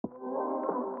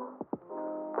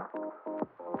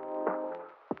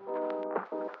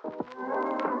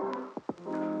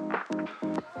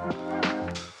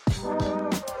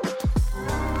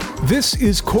This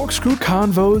is Corkscrew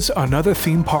Convo's Another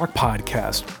Theme Park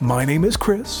podcast. My name is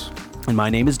Chris. And my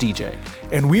name is DJ.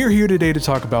 And we are here today to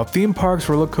talk about theme parks,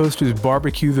 roller coasters,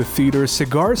 barbecue, the theater,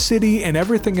 Cigar City, and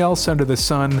everything else under the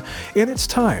sun in its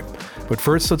time. But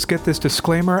first, let's get this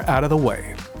disclaimer out of the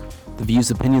way. The views,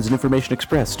 opinions, and information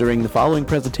expressed during the following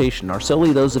presentation are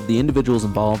solely those of the individuals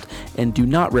involved and do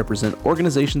not represent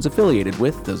organizations affiliated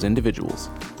with those individuals.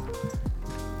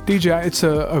 DJ, it's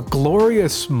a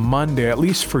glorious Monday, at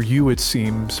least for you it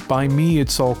seems. By me,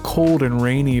 it's all cold and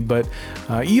rainy, but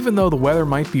even though the weather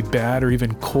might be bad or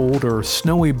even cold or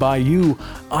snowy by you,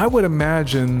 I would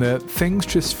imagine that things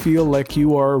just feel like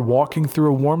you are walking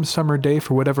through a warm summer day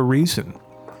for whatever reason.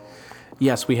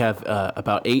 Yes, we have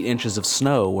about 8 inches of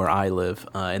snow where I live,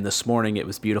 and this morning it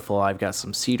was beautiful. I've got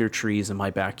some cedar trees in my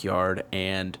backyard,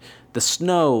 and the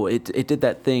snow, it did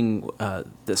that thing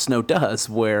that snow does,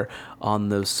 where on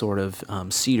those sort of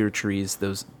cedar trees,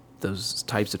 those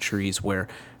types of trees where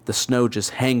the snow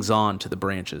just hangs on to the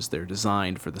branches. They're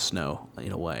designed for the snow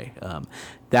in a way.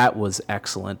 That was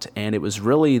excellent, and it was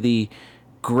really the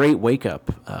great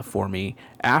wake-up for me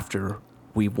after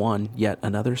we won yet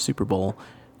another Super Bowl.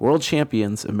 World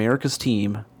champions, America's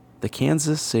team, the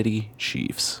Kansas City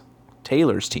Chiefs.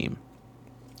 Taylor's team.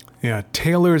 Yeah,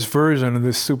 Taylor's version of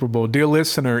this Super Bowl. Dear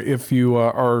listener, if you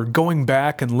are going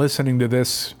back and listening to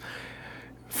this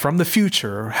from the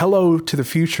future, hello to the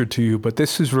future to you, but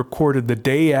this is recorded the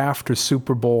day after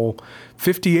Super Bowl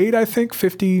 58, I think,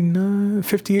 58,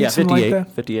 yeah, something 58, like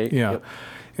that? 58. Yeah. Yep.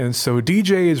 And so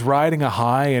DJ is riding a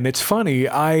high, and it's funny,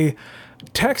 I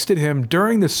texted him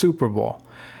during the Super Bowl,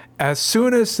 as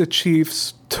soon as the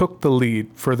Chiefs took the lead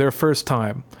for their first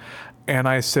time, and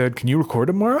I said, can you record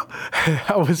tomorrow?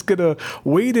 I was going to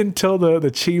wait until the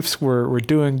Chiefs were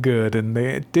doing good, and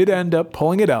they did end up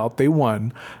pulling it out. They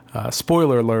won.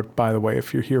 Spoiler alert, by the way,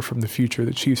 if you're here from the future,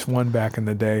 the Chiefs won back in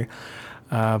the day.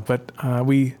 But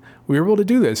we were able to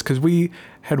do this because we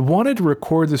had wanted to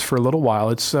record this for a little while.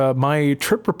 It's my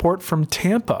trip report from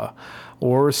Tampa,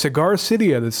 or Cigar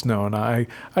City as it's known. I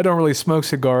don't really smoke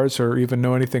cigars or even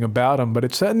know anything about them, but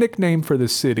it's a nickname for the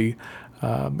city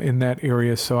in that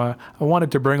area. So I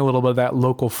wanted to bring a little bit of that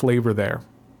local flavor there.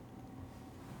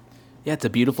 Yeah, it's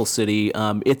a beautiful city.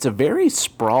 It's a very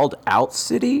sprawled out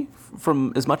city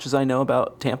from as much as I know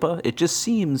about Tampa. It just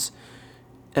seems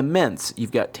immense.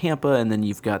 You've got Tampa, and then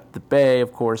you've got the Bay,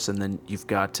 of course, and then you've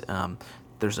got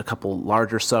there's a couple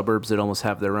larger suburbs that almost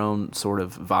have their own sort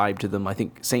of vibe to them. I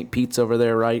think St. Pete's over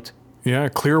there, right? Yeah,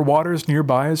 Clearwater's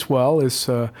nearby as well.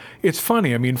 It's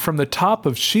funny. I mean, from the top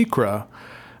of SheiKra,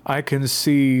 I can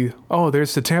see,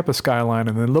 there's the Tampa skyline,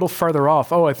 and then a little farther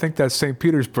off, I think that's St.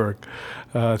 Petersburg.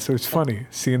 So it's funny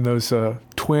seeing those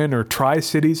twin or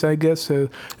tri-cities, I guess. There's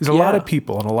a lot of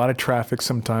people and a lot of traffic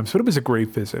sometimes, but it was a great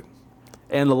visit.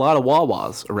 And a lot of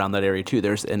Wawas around that area, too.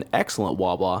 There's an excellent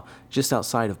Wawa just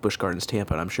outside of Busch Gardens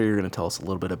Tampa, and I'm sure you're going to tell us a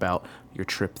little bit about your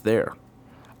trip there.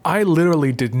 I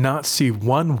literally did not see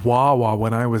one Wawa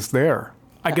when I was there.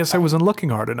 I guess I wasn't looking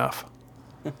hard enough.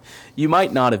 You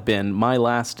might not have been. My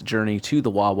last journey to the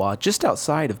Wawa, just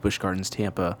outside of Busch Gardens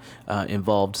Tampa,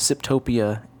 involved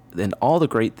ZooTampa and all the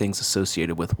great things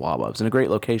associated with Wawa. It was in a great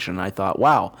location, and I thought,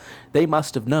 wow, they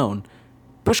must have known.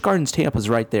 Busch Gardens Tampa's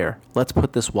right there. Let's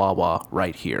put this Wawa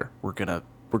right here. We're gonna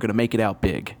make it out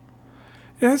big.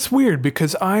 Yeah, it's weird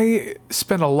because I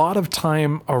spent a lot of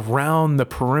time around the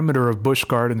perimeter of Busch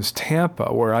Gardens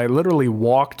Tampa, where I literally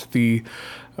walked the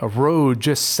road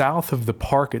just south of the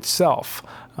park itself.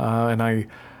 And I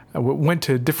went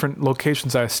to different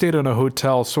locations. I stayed in a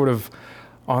hotel sort of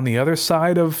on the other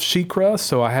side of SheiKra,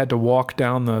 so I had to walk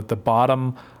down the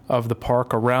bottom of the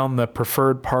park around the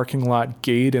preferred parking lot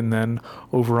gate and then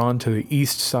over onto the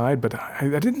east side. But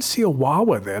I didn't see a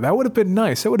Wawa there. That would have been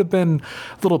nice. That would have been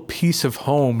a little piece of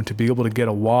home to be able to get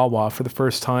a Wawa for the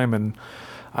first time in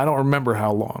I don't remember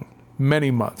how long. Many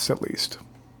months at least.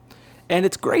 And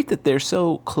it's great that they're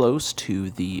so close to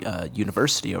the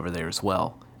university over there as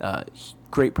well.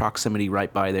 Great proximity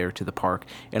right by there to the park,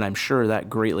 and I'm sure that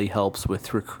greatly helps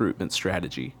with recruitment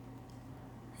strategy.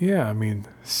 Yeah, I mean,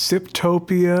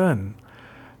 ZooTopia and,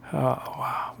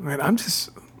 wow, man,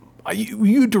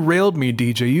 you derailed me,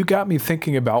 DJ. You got me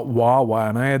thinking about Wawa,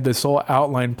 and I had this whole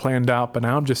outline planned out, but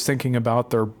now I'm just thinking about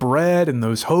their bread and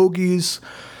those hoagies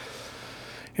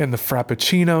and the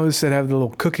frappuccinos that have the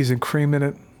little cookies and cream in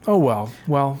it. Oh,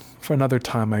 well, for another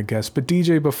time, I guess. But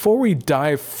DJ, before we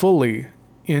dive fully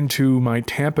into my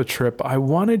Tampa trip, I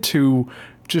wanted to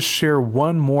just share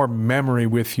one more memory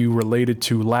with you related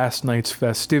to last night's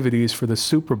festivities for the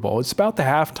Super Bowl. It's about the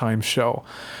halftime show.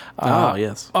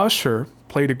 Yes. Usher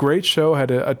played a great show, had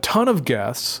a ton of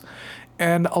guests,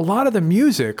 and a lot of the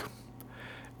music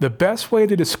the best way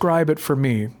to describe it for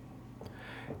me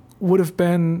would have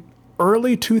been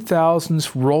early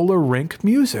 2000s roller rink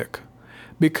music.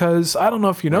 Because I don't know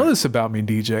if you know this about me,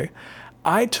 DJ.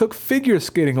 I took figure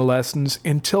skating lessons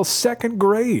until 2nd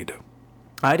grade.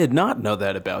 I did not know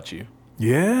that about you.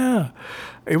 Yeah,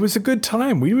 it was a good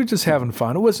time. We were just having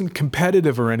fun. It wasn't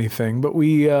competitive or anything, but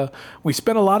we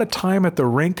spent a lot of time at the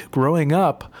rink growing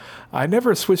up. I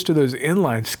never switched to those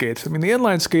inline skates. I mean, the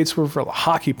inline skates were for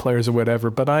hockey players or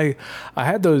whatever, but I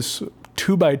had those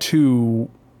 2x2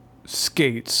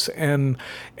 skates, and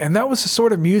that was the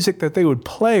sort of music that they would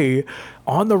play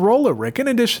on the roller rink, in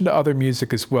addition to other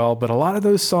music as well. But a lot of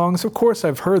those songs, of course,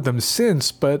 I've heard them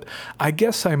since, but I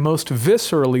guess I most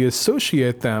viscerally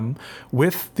associate them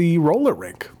with the roller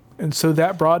rink. And so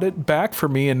that brought it back for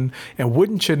me, and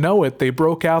wouldn't you know it, they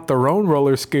broke out their own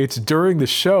roller skates during the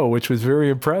show, which was very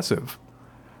impressive.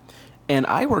 And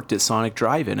I worked at Sonic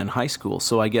Drive-In in high school,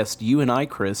 so I guess you and I,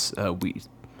 Chris,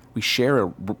 we share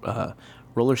a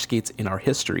roller skates in our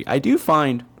history. I do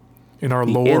find in our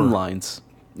the lore inlines.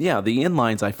 Yeah, the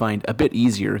inlines I find a bit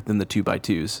easier than the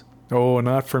 2x2s. Oh,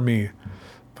 not for me.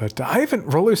 But I haven't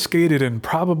roller skated in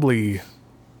probably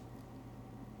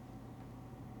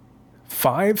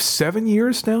 5-7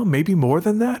 years now, maybe more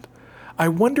than that. I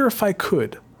wonder if I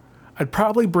could. I'd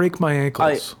probably break my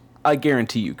ankles. I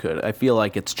guarantee you could. I feel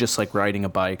like it's just like riding a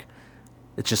bike.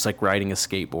 It's just like riding a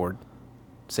skateboard.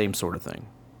 Same sort of thing.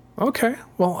 Okay,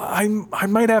 well, I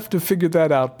might have to figure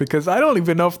that out, because I don't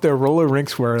even know if there are roller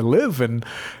rinks where I live, and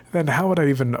then how would I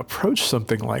even approach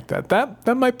something like that?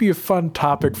 That might be a fun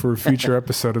topic for a future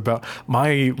episode about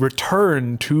my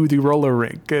return to the roller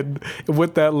rink and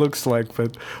what that looks like,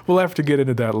 but we'll have to get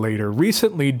into that later.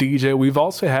 Recently, DJ, we've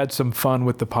also had some fun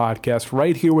with the podcast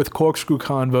right here with Corkscrew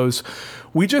Convos.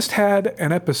 We just had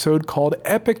an episode called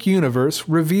Epic Universe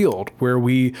Revealed, where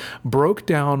we broke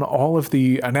down all of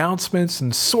the announcements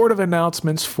and sort of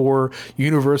announcements for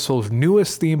Universal's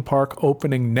newest theme park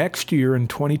opening next year in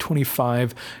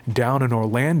 2025 down in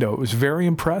Orlando. It was very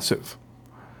impressive.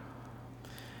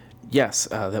 Yes,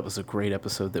 that was a great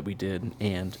episode that we did,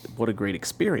 and what a great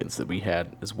experience that we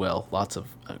had as well. Lots of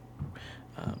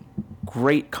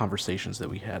great conversations that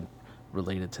we had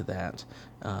related to that.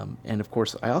 And of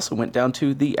course, I also went down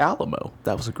to the Alamo.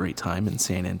 That was a great time in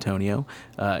San Antonio,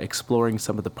 exploring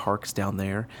some of the parks down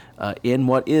there in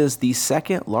what is the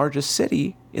 2nd largest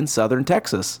city in southern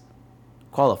Texas.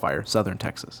 Qualifier, southern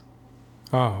Texas.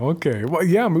 Oh, okay. Well,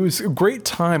 yeah, it was a great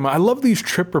time. I love these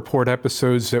trip report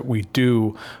episodes that we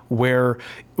do where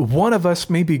one of us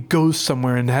maybe goes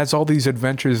somewhere and has all these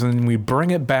adventures, and we bring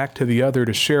it back to the other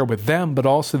to share with them, but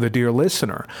also the dear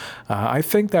listener. I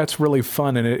think that's really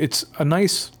fun, and it's a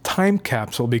nice time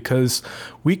capsule because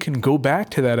we can go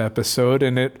back to that episode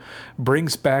and it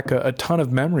brings back a ton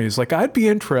of memories. Like, I'd be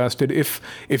interested, if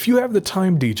you have the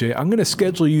time, DJ, I'm going to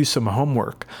schedule you some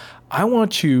homework. I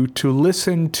want you to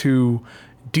listen to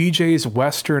DJ's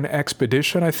Western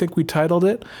Expedition, I think we titled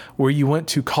it, where you went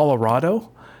to Colorado.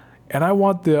 And I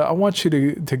want you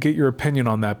to get your opinion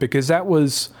on that, because that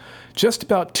was just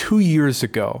about 2 years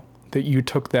ago that you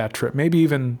took that trip. Maybe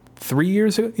even 3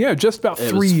 years ago. Yeah, just about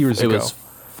 3 years ago. It was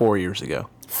 4 years ago.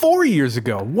 4 years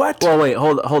ago. What? Well, wait,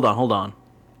 hold on.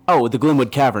 Oh, the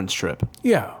Glenwood Caverns trip.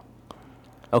 Yeah.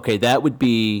 Okay, that would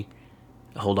be...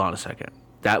 Hold on a second.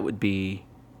 That would be...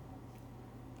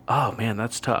 Oh, man,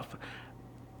 that's tough.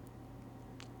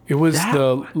 It was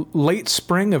the late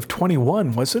spring of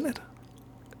 21, wasn't it?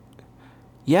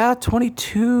 Yeah,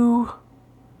 22.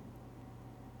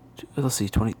 Let's see,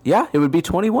 20. Yeah, it would be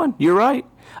 21. You're right. Okay.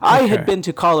 I had been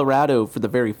to Colorado for the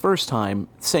very first time,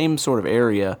 same sort of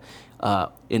area,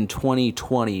 in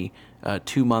 2020,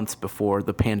 2 months before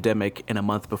the pandemic and a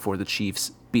month before the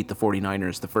Chiefs beat the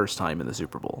 49ers the first time in the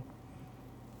Super Bowl.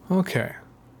 Okay.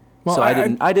 Well, so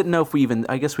I didn't know if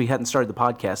I guess we hadn't started the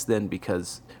podcast then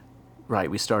because, right,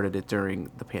 we started it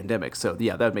during the pandemic. So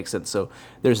yeah, that makes sense. So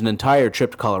there's an entire trip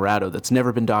to Colorado that's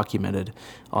never been documented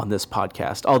on this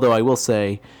podcast. Although I will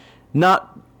say,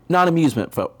 not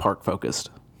amusement park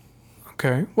focused.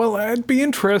 Okay. Well, I'd be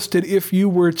interested if you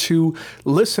were to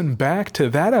listen back to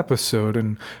that episode.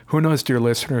 And who knows, dear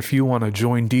listener, if you want to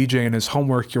join DJ in his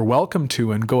homework, you're welcome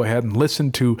to, and go ahead and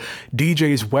listen to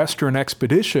DJ's Western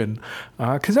Expedition,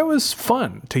 because that was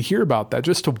fun to hear about that,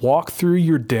 just to walk through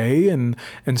your day and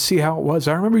see how it was.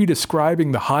 I remember you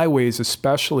describing the highways,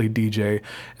 especially, DJ,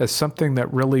 as something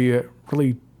that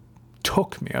really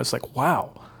took me. I was like,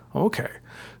 wow, okay.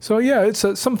 So yeah, it's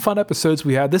some fun episodes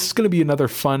we had. This is going to be another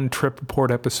fun trip report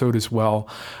episode as well.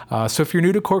 So if you're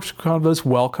new to Corkscrew Convos,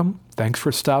 welcome. Thanks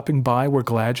for stopping by. We're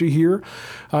glad you're here.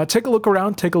 Take a look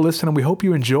around, take a listen, and we hope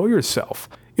you enjoy yourself.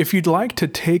 If you'd like to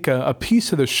take a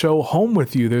piece of the show home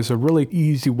with you, there's a really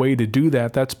easy way to do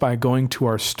that. That's by going to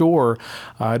our store.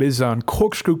 It is on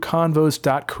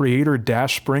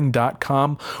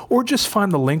corkscrewconvos.creator-spring.com, or just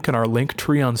find the link in our link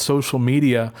tree on social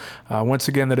media. Once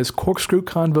again, that is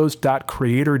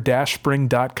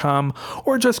corkscrewconvos.creator-spring.com,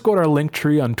 or just go to our link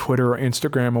tree on Twitter or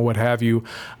Instagram or what have you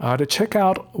to check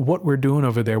out what we're doing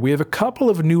over there. We have a couple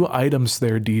of new items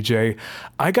there, DJ.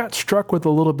 I got struck with a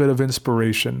little bit of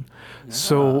inspiration. Yeah.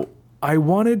 So I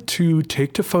wanted to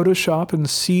take to Photoshop and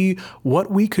see what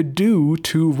we could do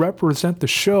to represent the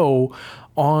show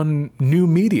on new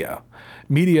media.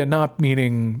 Media not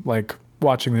meaning like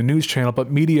watching the news channel, but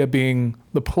media being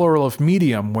the plural of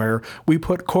medium, where we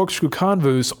put Corkscrew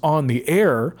Convos on the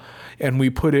air and we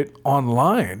put it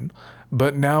online,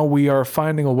 but now we are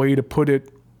finding a way to put it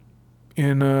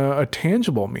in a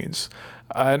tangible means.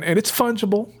 And it's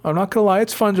fungible. I'm not going to lie,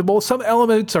 it's fungible. Some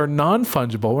elements are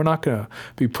non-fungible. We're not going to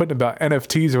be putting about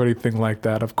NFTs or anything like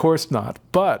that. Of course not.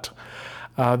 But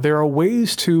there are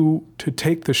ways to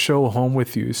take the show home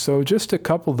with you. So just a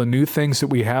couple of the new things that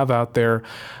we have out there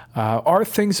are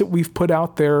things that we've put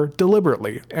out there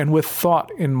deliberately and with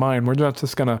thought in mind. We're not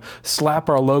just going to slap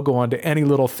our logo onto any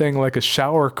little thing like a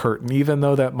shower curtain, even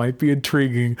though that might be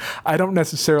intriguing. I don't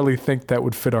necessarily think that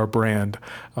would fit our brand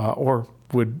or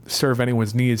would serve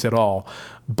anyone's needs at all.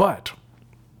 But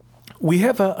we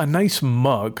have a nice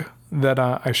mug that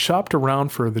I shopped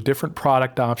around for the different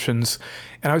product options,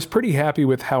 and I was pretty happy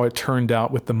with how it turned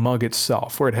out with the mug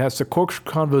itself, where it has the Corkscrew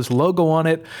Convos logo on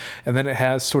it, and then it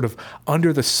has sort of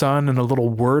under the sun and a little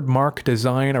word mark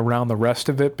design around the rest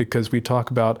of it, because we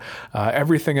talk about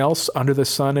everything else under the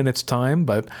sun in its time.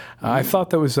 But I thought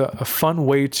that was a fun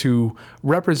way to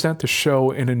represent the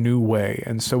show in a new way.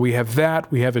 And so we have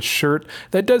that. We have a shirt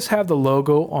that does have the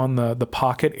logo on the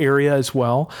pocket area as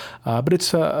well, but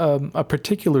it's a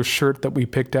particular shirt that we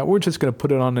picked out. We're just going to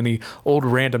put it on any old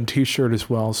random t-shirt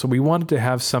as well. So we wanted to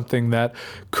have something that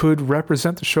could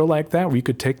represent the show like that, where you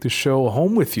could take the show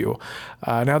home with you.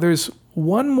 Now there's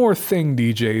one more thing,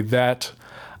 DJ, that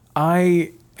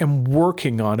I am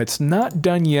working on. It's not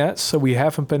done yet, so we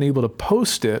haven't been able to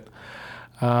post it.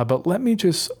 But let me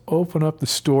just open up the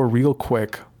store real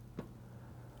quick.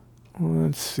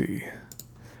 Let's see.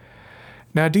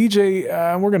 Now, DJ,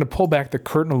 we're going to pull back the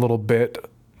curtain a little bit,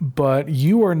 but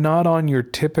you are not on your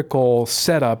typical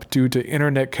setup due to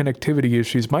internet connectivity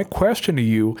issues. My question to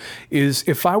you is,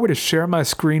 if I were to share my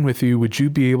screen with you, would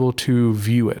you be able to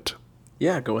view it?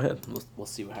 Yeah, go ahead. We'll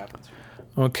see what happens.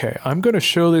 Okay, I'm going to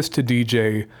show this to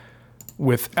DJ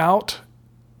without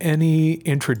any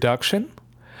introduction.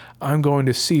 I'm going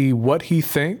to see what he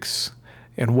thinks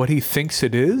and what he thinks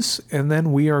it is, and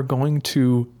then we are going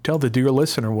to tell the dear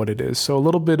listener what it is. So a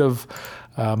little bit of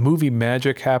movie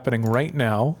magic happening right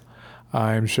now.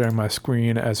 I'm sharing my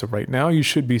screen as of right now. You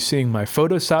should be seeing my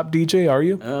Photoshop, DJ, are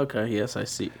you? Okay, yes, I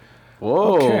see.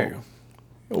 Whoa. Okay.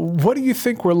 What do you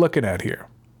think we're looking at here?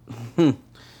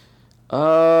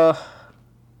 Well,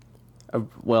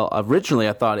 originally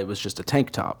I thought it was just a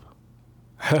tank top.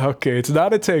 Okay, it's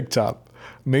not a tank top.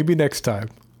 Maybe next time.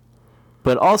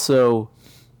 But also,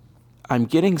 I'm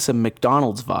getting some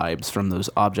McDonald's vibes from those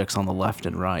objects on the left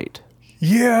and right.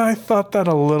 Yeah, I thought that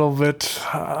a little bit.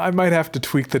 I might have to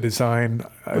tweak the design.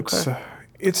 Okay.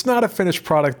 It's not a finished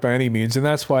product by any means, and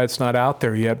that's why it's not out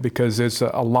there yet, because there's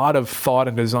a lot of thought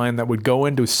and design that would go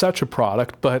into such a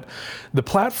product. But the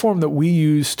platform that we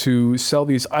use to sell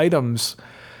these items,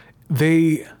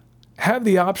 they have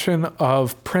the option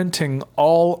of printing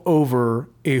all over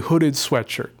a hooded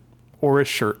sweatshirt or a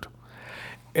shirt.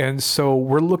 And so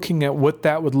we're looking at what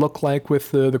that would look like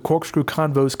with the Corkscrew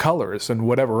Convos colors and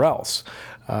whatever else.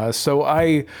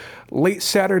 So late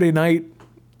Saturday night,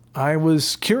 I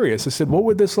was curious. I said, what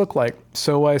would this look like?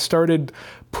 So I started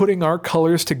putting our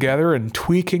colors together and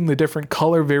tweaking the different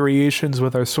color variations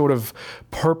with our sort of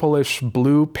purplish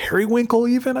blue, periwinkle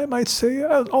even, I might say.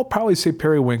 I'll probably say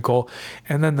periwinkle.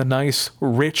 And then the nice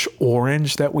rich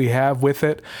orange that we have with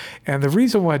it. And the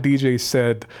reason why DJ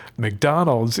said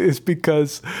McDonald's is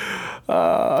because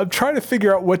I'm trying to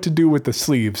figure out what to do with the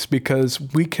sleeves, because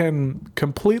we can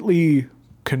completely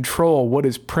control what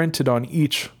is printed on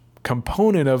each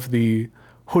component of the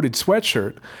hooded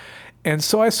sweatshirt. And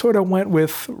so I sort of went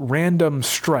with random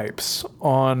stripes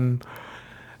on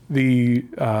the,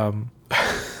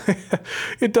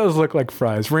 it does look like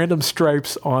fries, random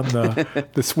stripes on the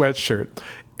sweatshirt.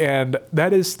 And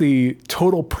that is the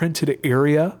total printed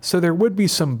area. So there would be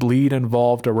some bleed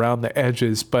involved around the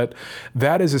edges, but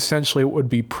that is essentially what would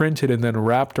be printed and then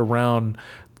wrapped around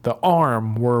the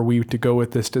arm were we to go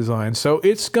with this design. So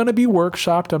it's going to be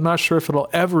workshopped. I'm not sure if it'll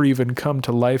ever even come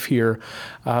to life here,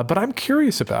 but I'm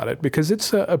curious about it because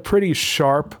it's a pretty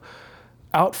sharp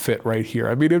outfit right here.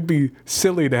 I mean, it'd be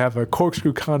silly to have a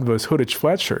corkscrew convos hooded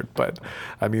sweatshirt, but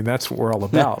I mean, that's what we're all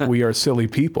about. We are silly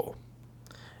people.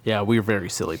 Yeah, we're very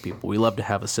silly people. We love to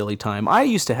have a silly time. I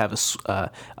used to have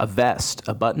a vest,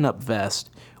 a button-up vest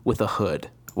with a hood.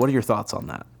 What are your thoughts on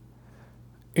that?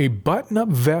 A button-up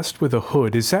vest with a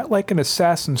hood. Is that like an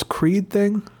Assassin's Creed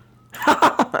thing?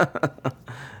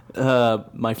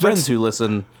 My friends who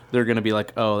listen, they're going to be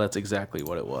like, oh, that's exactly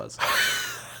what it was.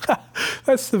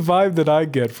 That's the vibe that I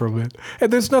get from it.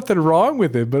 And there's nothing wrong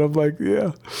with it, but I'm like,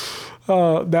 yeah.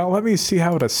 Now let me see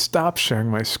how to stop sharing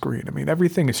my screen. I mean,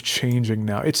 everything is changing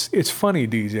now. It's funny,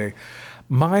 DJ.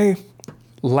 My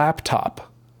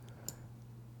laptop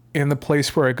in the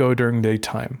place where I go during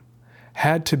daytime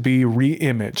had to be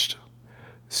re-imaged.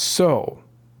 So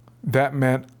that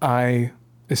meant I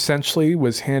essentially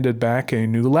was handed back a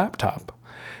new laptop.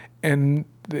 And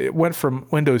it went from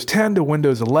Windows 10 to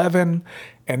Windows 11,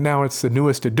 and now it's the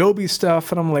newest Adobe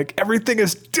stuff. And I'm like, everything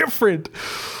is different.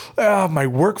 My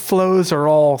workflows are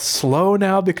all slow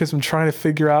now because I'm trying to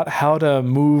figure out how to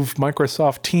move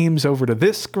Microsoft Teams over to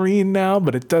this screen now,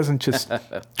 but it doesn't just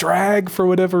drag for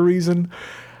whatever reason.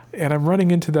 And I'm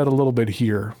running into that a little bit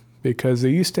here because they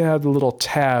used to have the little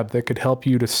tab that could help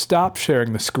you to stop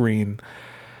sharing the screen,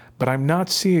 but I'm not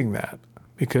seeing that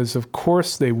because, of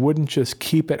course, they wouldn't just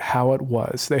keep it how it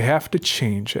was. They have to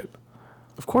change it.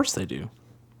 Of course they do.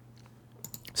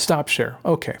 Stop share.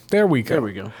 Okay, there we go. There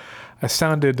we go. I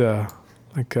sounded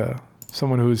like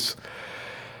someone who's...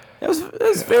 It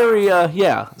was very,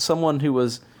 someone who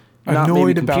was not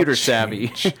annoyed maybe computer about savvy.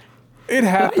 change. It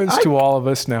happens to all of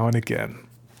us now and again.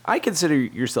 I consider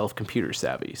yourself computer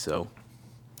savvy, so...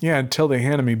 Yeah, until they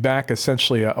handed me back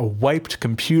essentially a wiped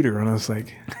computer, and I was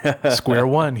like, square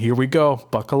one, here we go,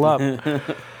 buckle up.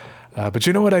 But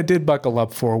you know what I did buckle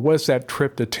up for was that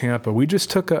trip to Tampa. We just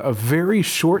took a very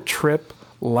short trip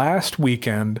last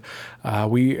weekend.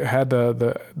 We had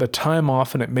the time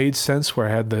off, and it made sense where I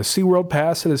had the SeaWorld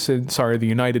pass, the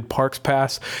United Parks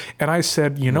pass, and I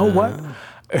said, you know what?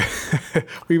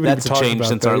 That's a change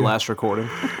since our last recording.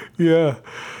 Yeah.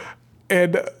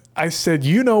 And I said,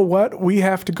 you know what? We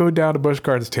have to go down to Busch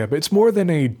Gardens Tampa. It's more than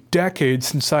a decade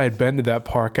since I had been to that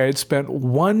park. I had spent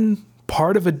one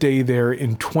part of a day there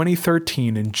in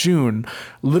 2013 in June,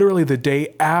 literally the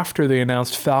day after they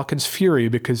announced Falcon's Fury,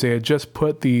 because they had just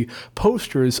put the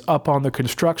posters up on the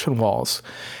construction walls.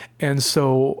 And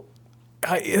so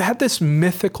it had this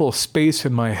mythical space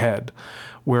in my head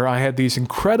where I had these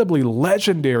incredibly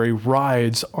legendary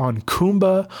rides on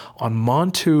Kumba, on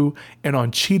Montu, and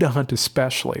on Cheetah Hunt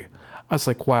especially. I was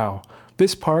like, wow,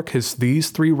 this park has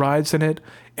these 3 rides in it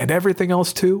and everything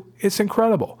else too. It's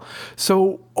incredible.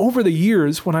 So over the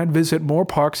years, when I'd visit more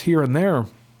parks here and there,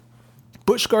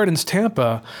 Busch Gardens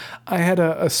Tampa, I had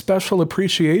a special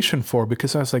appreciation for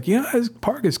because I was like, yeah, this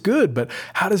park is good, but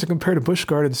how does it compare to Busch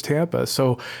Gardens Tampa?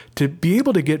 So to be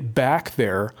able to get back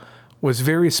there was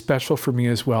very special for me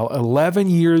as well. 11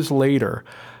 years later,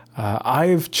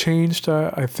 I've changed,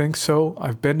 I think so.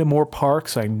 I've been to more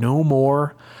parks. I know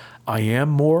more. I am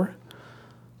more.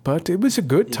 But it was a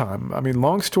good time. I mean,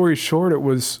 long story short, it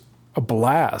was a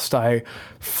blast. I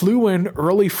flew in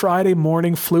early Friday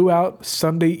morning, flew out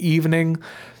Sunday evening.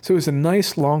 So it was a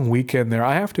nice long weekend there.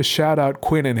 I have to shout out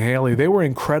Quinn and Haley. They were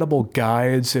incredible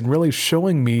guides and really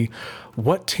showing me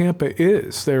what Tampa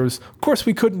is. Of course,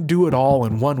 we couldn't do it all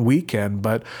in one weekend,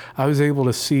 but I was able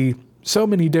to see so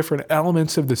many different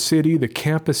elements of the city, the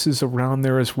campuses around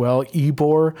there as well.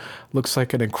 Ybor looks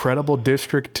like an incredible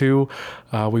district too.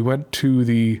 We went to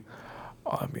the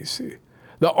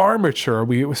Armature.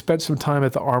 We spent some time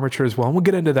at the Armature as well. And we'll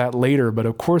get into that later, but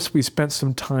of course we spent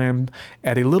some time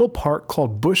at a little park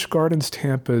called Busch Gardens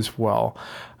Tampa as well.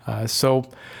 So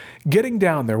getting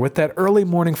down there with that early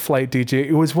morning flight, DJ,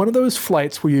 it was one of those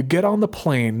flights where you get on the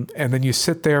plane and then you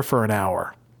sit there for an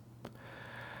hour.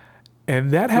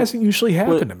 And that hasn't usually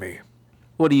happened to me.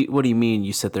 What do you mean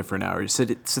you sit there for an hour? You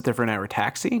sit there for an hour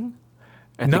taxiing?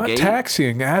 Not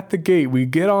taxiing, at the gate. We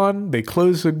get on, they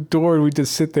close the door, and we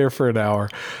just sit there for an hour.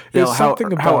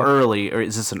 How early? Or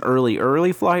is this an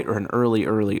early flight or an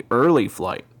early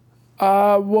flight?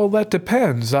 Well, that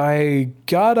depends. I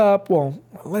got up,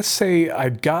 let's say I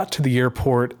got to the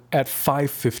airport at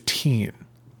 5:15.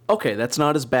 Okay, that's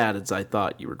not as bad as I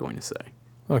thought you were going to say.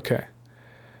 Okay.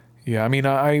 Yeah, I mean,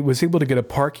 I was able to get a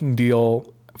parking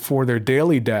deal for their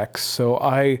daily decks, so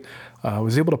I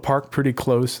Was able to park pretty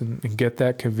close and get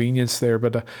that convenience there.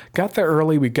 But got there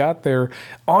early. We got there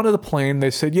onto the plane.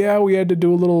 They said, yeah, we had to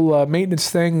do a little maintenance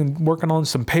thing and working on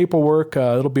some paperwork.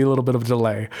 It'll be a little bit of a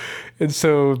delay. And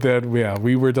so then, yeah,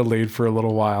 we were delayed for a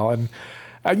little while. And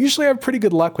I usually have pretty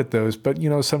good luck with those, but,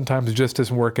 sometimes it just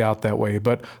doesn't work out that way.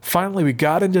 But finally, we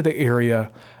got into the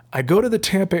area. I go to the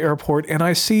Tampa airport and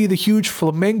I see the huge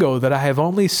flamingo that I have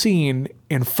only seen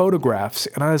in photographs.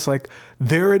 And I was like,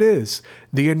 there it is,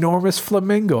 the enormous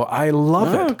flamingo. I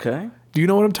love it. Okay. Do you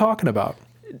know what I'm talking about?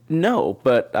 No,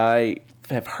 but I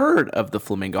have heard of the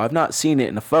flamingo. I've not seen it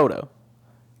in a photo.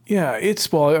 Yeah,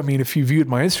 if you viewed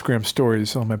my Instagram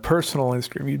stories on my personal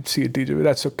Instagram, you'd see a DJ, but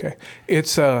that's okay.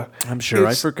 I'm sure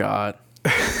I forgot.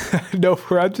 No,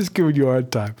 I'm just giving you a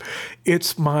hard time.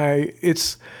 It's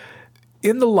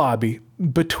in the lobby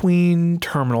between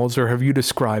terminals, or have you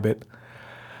describe it,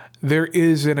 there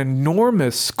is an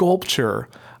enormous sculpture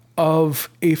of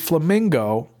a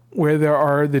flamingo where there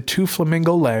are the two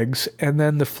flamingo legs and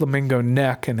then the flamingo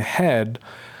neck and head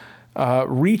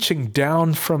reaching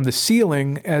down from the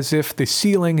ceiling as if the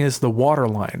ceiling is the water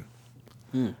line.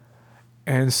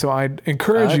 And so I'd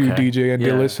encourage you, DJ, and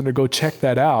dear listener, to go check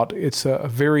that out. It's a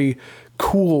very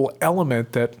cool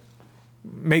element that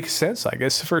makes sense, I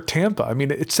guess, for Tampa. I mean,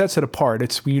 it sets it apart.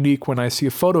 It's unique. When I see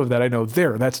a photo of that, I know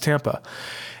that's Tampa.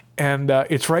 And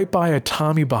it's right by a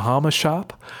Tommy Bahama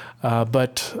shop.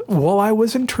 But I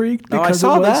was intrigued because I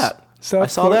saw that. I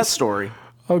saw that story.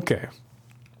 Okay.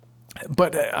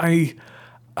 But I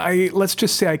let's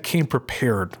just say I came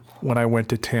prepared when I went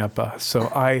to Tampa.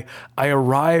 So I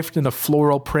arrived in a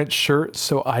floral print shirt,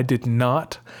 so I did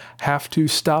not have to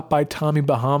stop by Tommy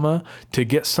Bahama to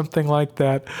get something like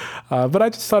that. But I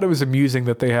just thought it was amusing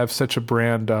that they have such a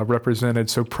brand represented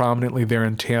so prominently there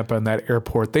in Tampa in that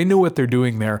airport. They knew what they're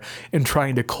doing there in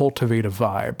trying to cultivate a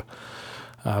vibe.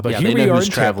 But here they we know are who's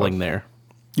in traveling Tampa. there.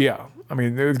 Yeah. I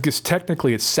mean, because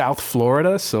technically it's South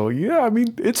Florida, so yeah, I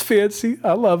mean, it's fancy.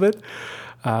 I love it.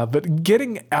 But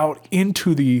getting out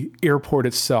into the airport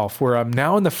itself, where I'm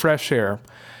now in the fresh air,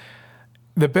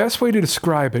 the best way to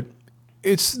describe it,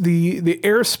 it's the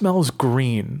air smells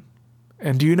green.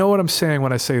 And do you know what I'm saying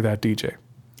when I say that, DJ?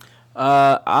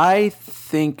 I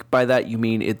think by that you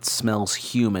mean it smells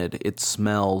humid. It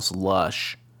smells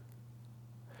lush.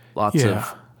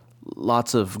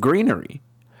 Lots of greenery.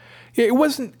 Yeah, it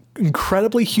wasn't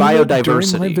incredibly humid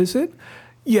during my visit.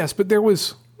 Yes, but there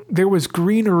was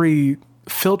greenery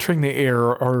filtering the air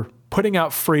or putting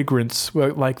out fragrance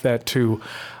like that too.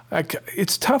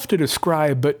 It's tough to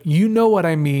describe, but you know what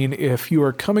I mean if you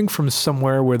are coming from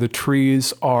somewhere where the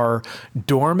trees are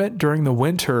dormant during the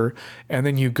winter and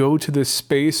then you go to this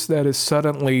space that is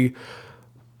suddenly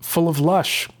full of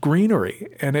lush greenery,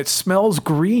 and it smells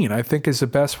green, I think is the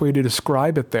best way to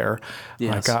describe it there.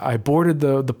 Yes. Like I boarded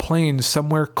the plane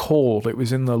somewhere cold. It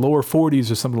was in the lower 40s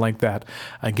or something like that.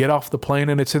 I get off the plane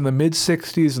and it's in the mid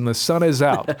 60s and the sun is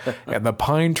out and the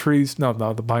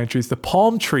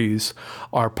palm trees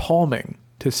are palming,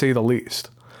 to say the least.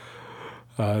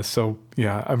 So,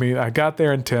 yeah, I mean, I got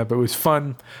there in Tampa. It was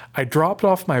fun. I dropped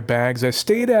off my bags. I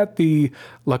stayed at the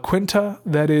La Quinta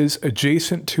that is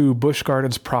adjacent to Busch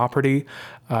Gardens property.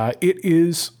 It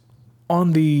is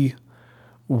on the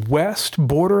west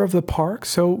border of the park,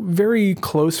 so very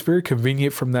close, very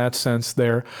convenient from that sense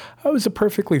there. It was a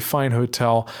perfectly fine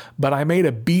hotel, but I made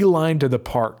a beeline to the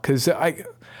park because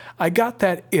I got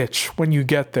that itch when you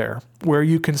get there where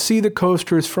you can see the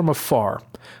coasters from afar,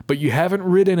 but you haven't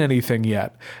ridden anything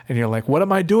yet. And you're like, what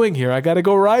am I doing here? I got to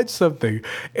go ride something.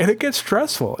 And it gets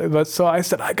stressful. But so I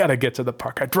said, I got to get to the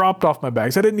park. I dropped off my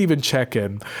bags. I didn't even check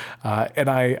in. And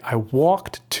I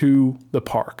walked to the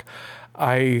park.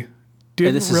 And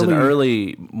this is an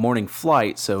early morning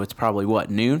flight, so it's probably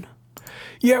noon?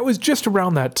 Yeah, it was just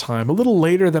around that time, a little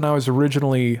later than I was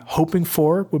originally hoping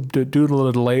for due to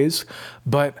the delays.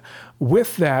 But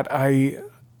with that, I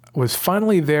was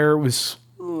finally there. It was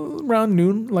around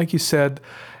noon, like you said.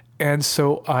 And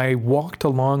so I walked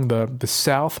along the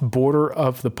south border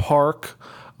of the park,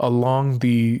 along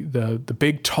the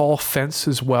big tall fence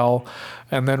as well.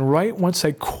 And then right once I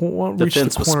reached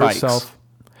the corner itself.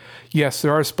 Yes,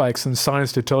 there are spikes and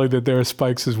signs to tell you that there are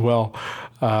spikes as well.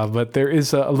 But there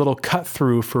is a little cut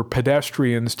through for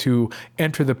pedestrians to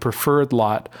enter the preferred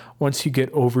lot once you get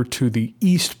over to the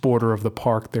east border of the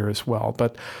park there as well.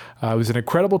 But it was an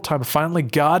incredible time. I finally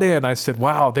got in. I said,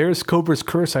 wow, there's Cobra's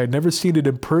Curse. I had never seen it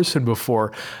in person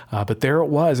before. But there it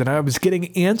was. And I was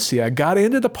getting antsy. I got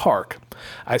into the park.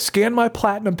 I scanned my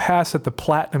Platinum Pass at the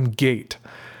Platinum Gate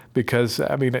because,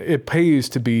 I mean, it pays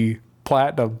to be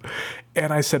platinum.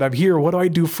 And I said, I'm here. What do I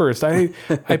do first? I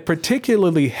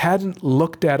particularly hadn't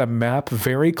looked at a map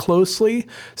very closely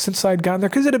since I'd gotten there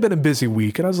because it had been a busy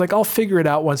week. And I was like, I'll figure it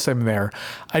out once I'm there.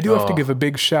 I do have to give a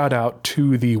big shout out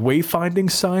to the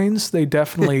wayfinding signs. They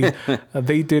definitely,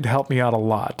 they did help me out a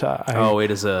lot.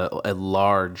 It is a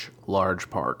large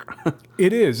park.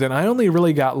 It is. And I only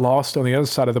really got lost on the other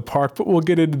side of the park, but we'll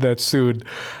get into that soon.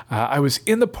 I was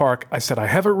in the park. I said, I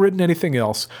haven't ridden anything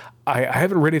else. I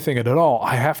haven't read anything at all.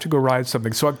 I have to go ride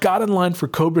something. So I got in line for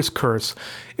Cobra's Curse.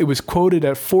 It was quoted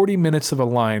at 40 minutes of a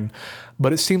line,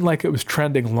 but it seemed like it was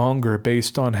trending longer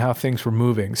based on how things were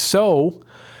moving. So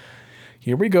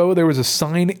here we go. There was a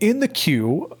sign in the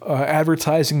queue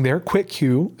advertising their quick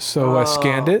queue. So I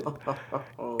scanned it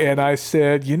and I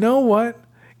said, you know what?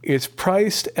 It's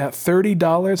priced at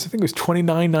 $30. I think it was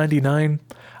 $29.99.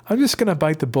 I'm just going to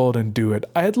bite the bullet and do it.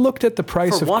 I had looked at the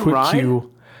price for of one quick ride?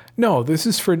 queue. No, this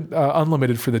is for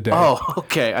unlimited for the day. Oh,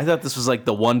 okay. I thought this was like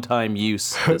the one-time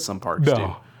use that some parks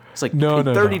do. It's like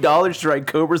 $30 to ride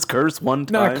Cobra's Curse one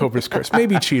time. Not Cobra's Curse.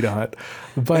 Maybe Cheetah Hunt.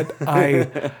 But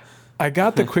I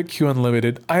got the Quick Queue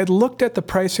Unlimited. I had looked at the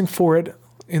pricing for it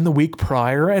in the week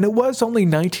prior, and it was only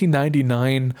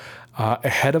 $19.99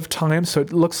 ahead of time. So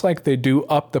it looks like they do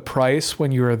up the price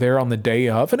when you are there on the day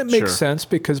of. And it makes sense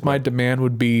because my demand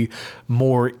would be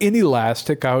more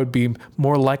inelastic. I would be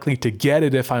more likely to get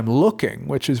it if I'm looking,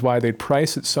 which is why they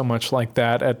price it so much like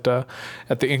that at the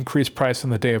increased price on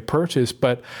the day of purchase.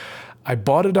 But I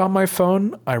bought it on my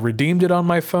phone. I redeemed it on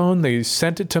my phone. They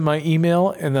sent it to my email,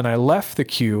 and then I left the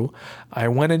queue. I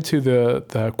went into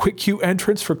the quick queue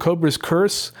entrance for Cobra's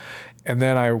Curse, and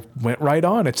then I went right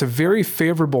on. It's a very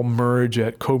favorable merge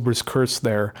at Cobra's Curse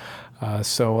there.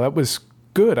 So that was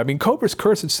good. I mean, Cobra's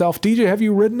Curse itself, DJ, have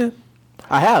you ridden it?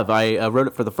 I have. I rode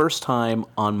it for the first time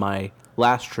on my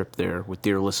last trip there with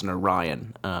dear listener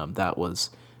Ryan. That was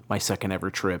my second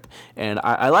ever trip. And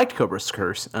I liked Cobra's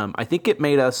Curse. I think it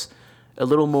made us a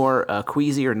little more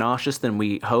queasy or nauseous than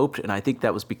we hoped. And I think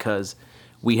that was because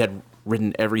we had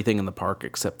ridden everything in the park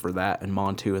except for that and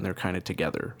Montu, and they're kind of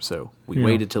together. So we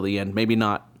waited till the end. Maybe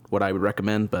not what I would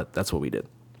recommend, but that's what we did.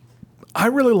 I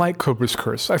really like Cobra's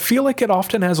Curse. I feel like it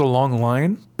often has a long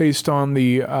line based on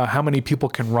the how many people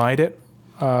can ride it.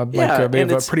 They have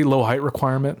a pretty low height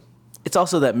requirement. It's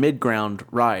also that mid-ground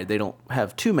ride. They don't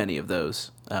have too many of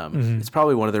those. It's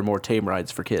probably one of their more tame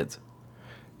rides for kids.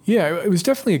 Yeah, it was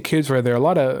definitely a kids ride there. A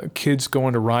lot of kids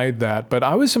going to ride that. But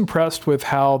I was impressed with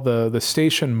how the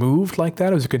station moved like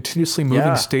that. It was a continuously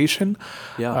moving station.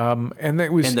 Yeah. And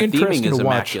it was interesting to watch. And the theming is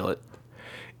immaculate.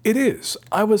 It is.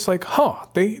 I was like,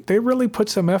 they really put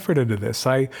some effort into this.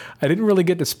 I didn't really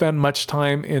get to spend much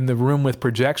time in the room with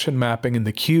projection mapping in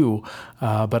the queue,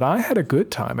 but I had a good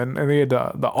time. And they had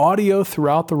the audio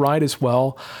throughout the ride as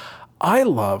well. I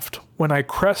loved when I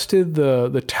crested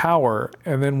the tower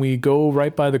and then we go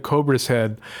right by the Cobra's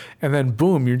head and then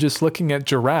boom, you're just looking at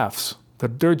giraffes.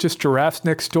 They're just giraffes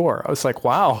next door. I was like,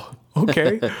 wow,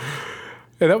 okay.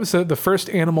 And that was the first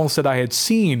animals that I had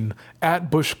seen at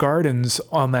Busch Gardens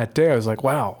on that day. I was like,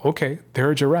 wow, okay, there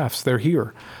are giraffes. They're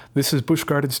here. This is Busch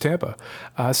Gardens Tampa.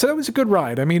 So that was a good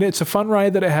ride. I mean, it's a fun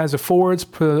ride that it has a forwards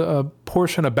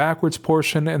portion, a backwards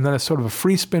portion, and then a sort of a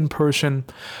free spin portion,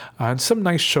 and some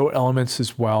nice show elements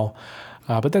as well.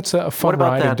 But that's a fun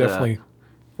ride. And definitely.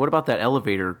 What about that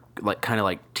elevator, kind of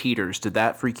like teeters? Did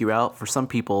that freak you out? For some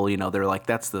people, they're like,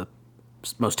 that's the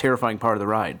most terrifying part of the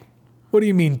ride. What do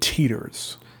you mean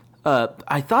teeters?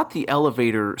 I thought the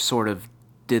elevator sort of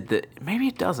did maybe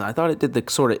it doesn't. I thought it did the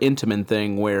sort of Intamin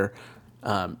thing where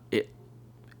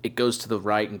it goes to the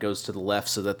right and goes to the left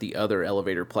so that the other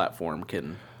elevator platform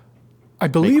can. I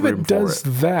believe it does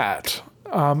that.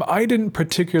 I didn't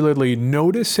particularly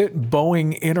notice it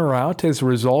bowing in or out as a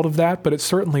result of that, but it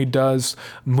certainly does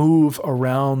move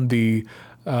around the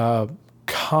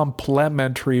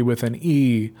complementary with an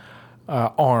E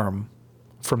arm.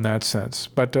 From that sense.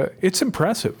 But it's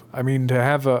impressive. I mean, to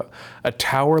have a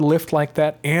tower lift like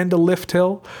that and a lift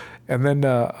hill and then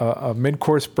a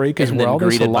mid-course break as well.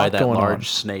 There's a lot going on. by that large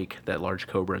snake, that large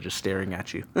cobra just staring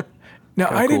at you. Now,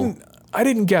 I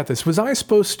didn't get this. Was I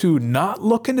supposed to not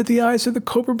look into the eyes of the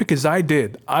cobra? Because I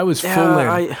did. I was full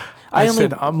in. I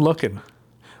said, I'm looking.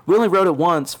 We only rode it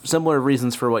once, similar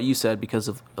reasons for what you said because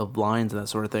of lines and that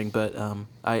sort of thing. But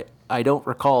I don't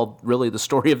recall really the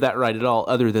story of that ride at all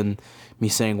other than me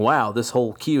saying, wow, this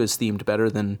whole queue is themed better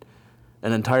than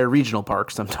an entire regional park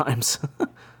sometimes.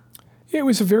 Yeah, it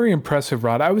was a very impressive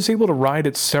ride. I was able to ride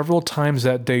it several times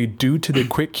that day due to the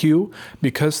quick queue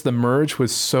because the merge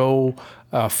was so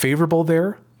favorable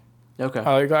there. Okay.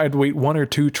 I'd wait 1 or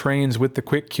 2 trains with the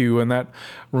quick queue, and that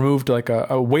removed like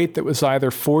a wait that was either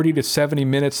 40 to 70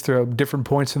 minutes through different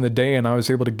points in the day, and I was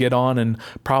able to get on in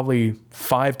probably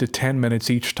 5 to 10 minutes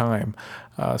each time.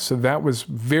 So that was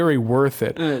very worth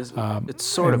it. It's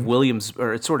sort of Williams,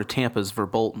 or it's sort of Tampa's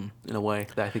Verbolten in a way.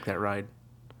 I think that ride.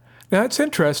 Now, it's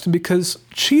interesting because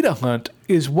Cheetah Hunt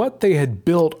is what they had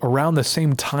built around the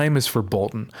same time as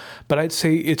Verbolten, but I'd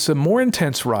say it's a more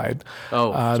intense ride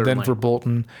than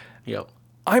Verbolten. Yep.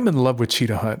 I'm in love with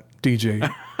Cheetah Hunt,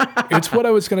 DJ. It's what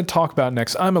I was going to talk about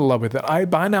next. I'm in love with it.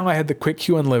 By now I had the Quick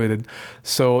Queue Unlimited,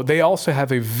 so they also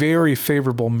have a very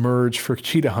favorable merge for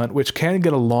Cheetah Hunt, which can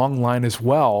get a long line as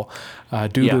well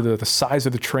due to the size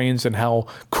of the trains and how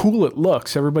cool it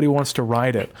looks. Everybody wants to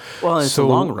ride it. Well, it's a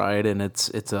long ride, and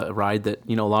it's a ride that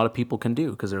a lot of people can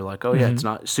do because they're like, oh yeah, it's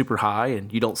not super high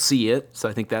and you don't see it, so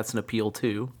I think that's an appeal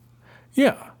too.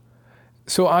 Yeah.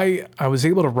 So I was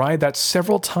able to ride that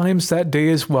several times that day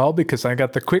as well because I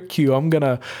got the quick queue. I'm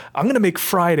gonna make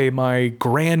Friday my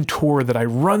grand tour that I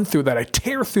run through, that I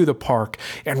tear through the park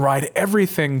and ride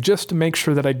everything just to make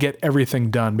sure that I get everything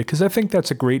done, because I think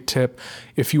that's a great tip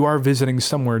if you are visiting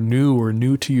somewhere new or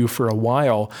new to you for a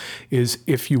while, is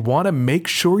if you want to make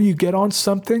sure you get on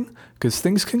something, because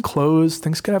things can close,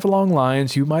 things can have long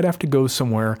lines, you might have to go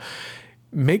somewhere.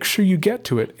 Make sure you get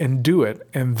to it and do it,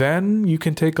 and then you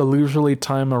can take a leisurely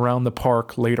time around the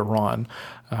park later on.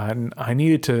 And I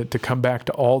needed to come back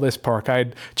to all this park. I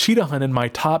had Cheetah Hunt in my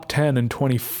top 10 in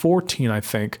 2014, I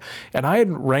think, and I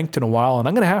hadn't ranked in a while, and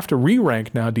I'm going to have to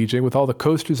re-rank now, DJ, with all the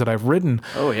coasters that I've ridden.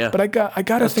 Oh, yeah. But I got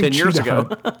to think 10 years Cheetah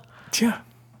ago. Hunt. Yeah.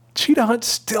 Cheetah Hunt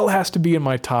still has to be in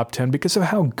my top 10 because of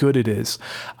how good it is.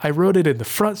 I rode it in the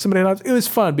front. It was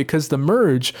fun because the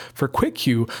merge for Quick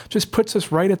Queue just puts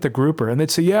us right at the grouper. And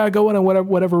they'd say, yeah, go in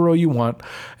whatever row you want.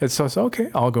 And so I said, okay,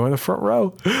 I'll go in the front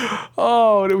row.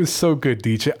 Oh, and it was so good,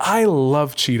 DJ. I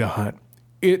love Cheetah Hunt.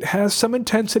 It has some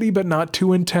intensity, but not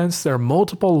too intense. There are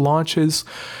multiple launches.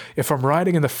 If I'm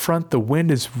riding in the front, the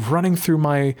wind is running through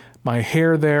my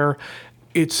hair there.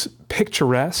 It's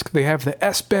picturesque. They have the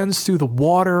S-bends through the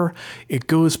water. It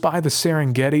goes by the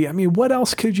Serengeti. I mean, what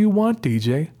else could you want,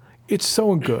 DJ? It's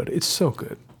so good. It's so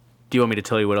good. Do you want me to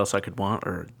tell you what else I could want,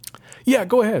 or? Yeah,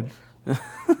 go ahead. Well,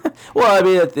 I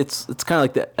mean, it's kind of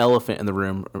like the elephant in the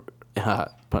room,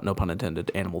 no pun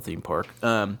intended, animal theme park.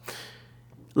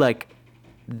 Like,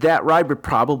 that ride would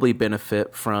probably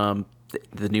benefit from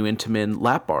the new Intamin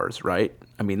lap bars, right?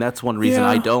 I mean, that's one reason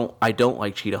I don't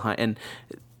like Cheetah Hunt. And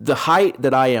the height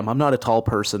that I am, I'm not a tall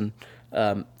person,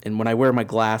 and when I wear my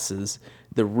glasses,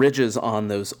 the ridges on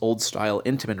those old-style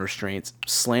Intamin restraints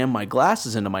slam my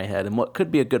glasses into my head, and what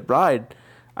could be a good ride,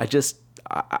 I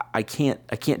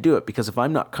can't do it, because if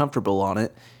I'm not comfortable on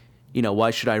it, why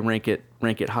should I rank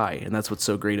it high? And that's what's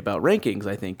so great about rankings,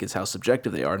 I think, is how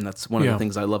subjective they are, and that's one of the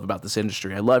things I love about this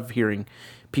industry. I love hearing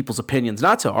people's opinions,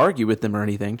 not to argue with them or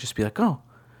anything, just be like, oh,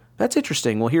 that's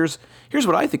interesting. Well, here's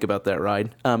what I think about that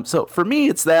ride. So for me,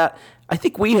 it's that. I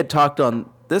think we had talked on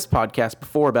this podcast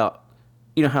before about,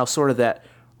 how sort of that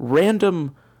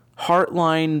random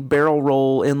heartline, barrel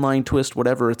roll, inline twist,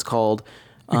 whatever it's called.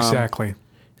 Exactly.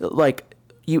 Like,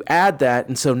 you add that,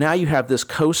 and so now you have this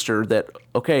coaster that,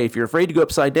 okay, if you're afraid to go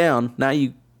upside down, now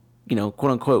you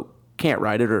quote unquote, can't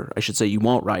ride it, or I should say you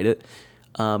won't ride it.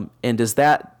 And does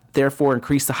that therefore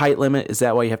increase the height limit? Is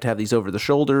that why you have to have these over the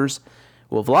shoulders?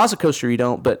 Well, Velocicoaster, you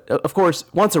don't. But, of course,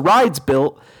 once a ride's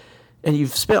built and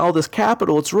you've spent all this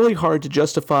capital, it's really hard to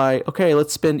justify, okay,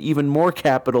 let's spend even more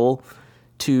capital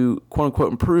to,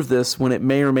 quote-unquote, improve this when it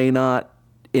may or may not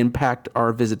impact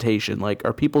our visitation. Like,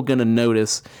 are people going to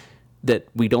notice that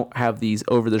we don't have these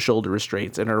over-the-shoulder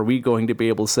restraints? And are we going to be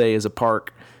able to say, as a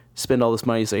park, spend all this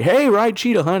money, say, hey, ride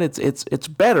Cheetah Hunt, it's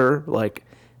better. Like,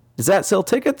 does that sell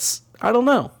tickets? I don't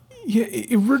know. Yeah,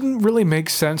 it wouldn't really make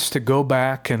sense to go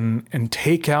back and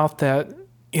take out that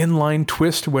inline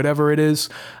twist, whatever it is.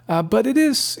 But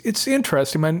it's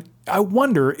interesting. I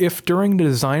wonder if during the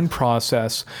design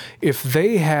process, if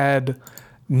they had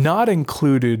not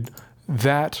included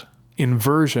that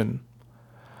inversion,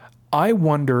 I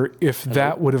wonder if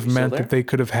that would have meant that they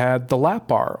could have had the lap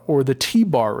bar or the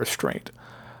T-bar restraint.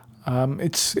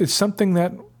 It's something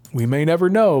that we may never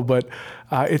know, but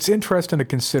it's interesting to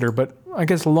consider. But I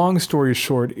guess long story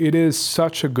short, it is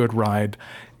such a good ride,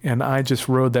 and I just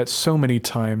rode that so many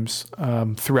times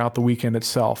throughout the weekend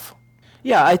itself.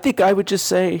 Yeah, I think I would just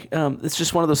say it's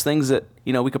just one of those things that,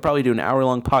 we could probably do an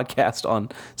hour-long podcast on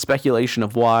speculation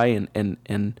of why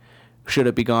and should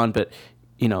it be gone, but,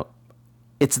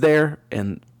 it's there,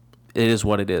 and it is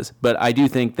what it is. But I do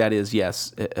think that is,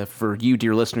 yes, for you,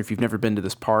 dear listener, if you've never been to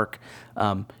this park,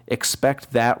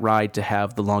 expect that ride to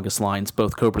have the longest lines,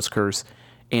 both Cobra's Curse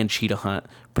and Cheetah Hunt.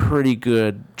 Pretty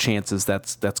good chances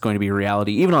that's going to be a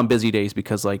reality, even on busy days,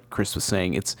 because like Chris was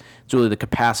saying, it's really the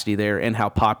capacity there and how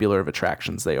popular of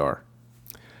attractions they are.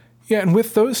 Yeah, and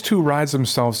with those two rides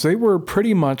themselves, they were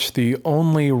pretty much the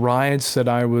only rides that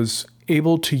I was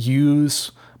able to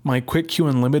use my Quick Queue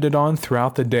Unlimited on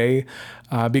throughout the day,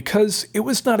 because it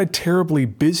was not a terribly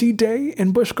busy day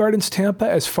in Busch Gardens Tampa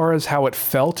as far as how it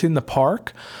felt in the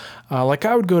park. Like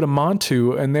I would go to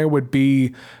Montu and there would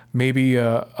be maybe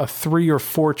a 3 or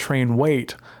 4 train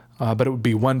wait, but it would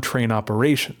be 1 train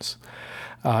operations.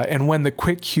 And when the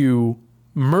Quick Queue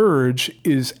merge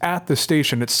is at the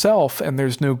station itself and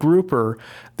there's no grouper,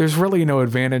 there's really no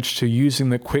advantage to using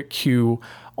the Quick Queue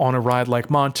on a ride like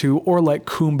Montu or like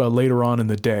Kumba later on in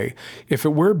the day. If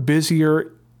it were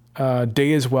busier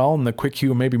day as well and the Quick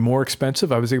Queue may be more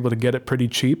expensive, I was able to get it pretty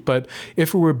cheap. But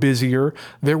if it were busier,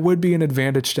 there would be an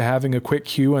advantage to having a Quick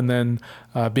Queue and then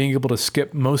being able to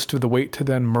skip most of the wait to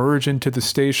then merge into the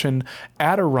station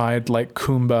at a ride like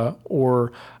Kumba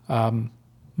or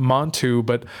Montu,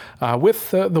 but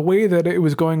with the way that it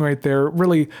was going right there, it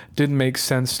really didn't make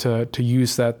sense to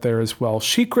use that there as well.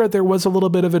 SheiKra, there was a little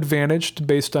bit of advantage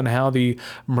based on how the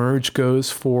merge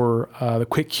goes for the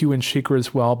Quick Queue and SheiKra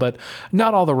as well, but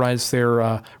not all the rides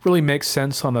there really make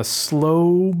sense on a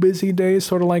slow, busy day,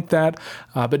 sort of like that.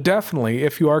 But definitely,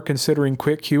 if you are considering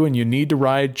Quick Queue and you need to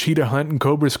ride Cheetah Hunt and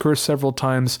Cobra's Curse several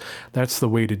times, that's the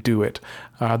way to do it.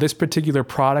 This particular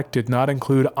product did not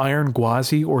include Iron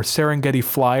Gwazi or Serengeti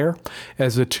Flyer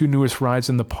as the 2 newest rides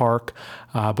in the park,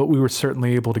 but we were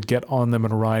certainly able to get on them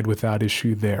and ride without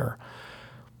issue there.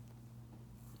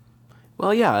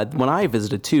 Well, yeah, when I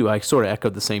visited too, I sort of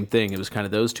echoed the same thing. It was kind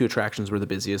of those 2 attractions were the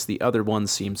busiest. The other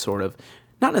ones seemed sort of,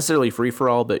 not necessarily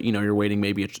free-for-all, but, you're waiting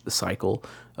maybe a cycle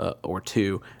or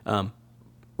 2.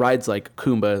 Rides like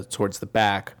Kumba towards the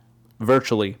back,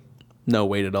 virtually no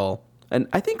wait at all. And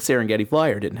I think Serengeti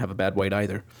Flyer didn't have a bad wait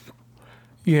either.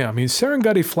 Yeah, I mean,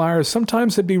 Serengeti Flyers,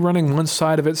 sometimes they'd be running one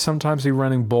side of it, sometimes they'd be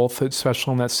running both,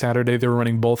 especially on that Saturday, they were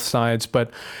running both sides. But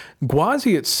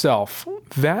Gwazi itself,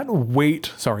 Iron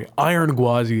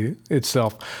Gwazi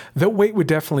itself, that wait would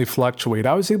definitely fluctuate.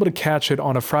 I was able to catch it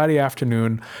on a Friday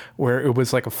afternoon where it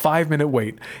was like a 5-minute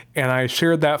wait. And I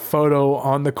shared that photo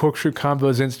on the Corkscrew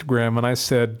Combos Instagram and I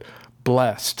said,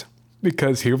 blessed.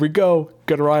 Because here we go,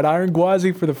 gonna ride Iron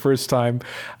Gwazi for the first time,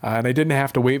 and I didn't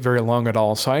have to wait very long at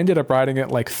all. So I ended up riding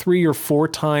it like 3 or 4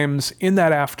 times in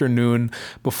that afternoon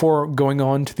before going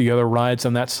on to the other rides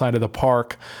on that side of the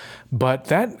park. But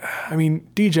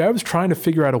DJ, I was trying to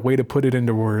figure out a way to put it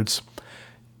into words.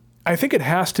 I think it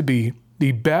has to be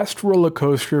the best roller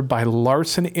coaster by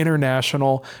Larson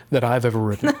International that I've ever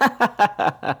ridden.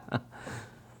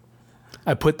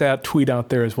 I put that tweet out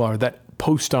there as well, or that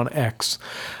post on X,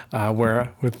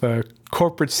 where with the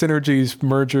corporate synergies,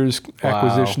 mergers,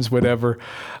 acquisitions, whatever,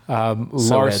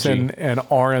 Larson and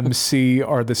RMC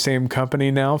are the same company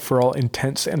now for all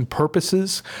intents and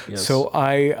purposes. Yes. So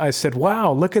I said,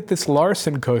 wow, look at this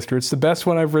Larson coaster. It's the best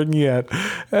one I've ridden yet.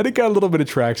 And it got a little bit of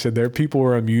traction there. People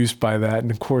were amused by that. And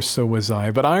of course, so was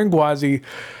I. But Iron Gwazi,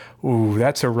 ooh,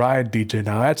 that's a ride, DJ.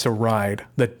 Now that's a ride.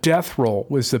 The death roll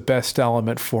was the best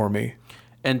element for me.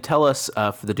 And tell us,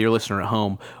 for the dear listener at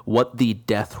home, what the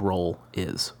death roll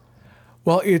is.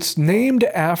 Well, it's named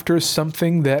after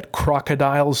something that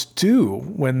crocodiles do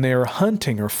when they're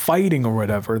hunting or fighting or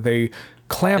whatever. They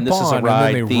clamp on and then they roll.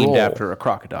 And this is a ride themed after a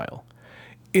crocodile.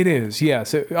 It is,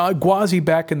 yes. Gwazi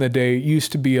back in the day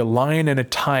used to be a lion and a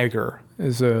tiger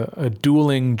as a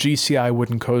dueling GCI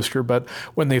wooden coaster, but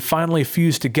when they finally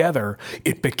fused together,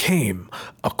 it became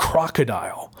a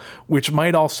crocodile, which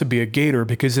might also be a gator,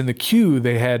 because in the queue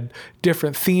they had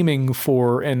different theming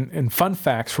for and fun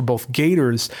facts for both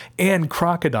gators and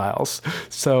crocodiles.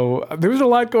 So there was a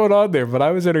lot going on there, but I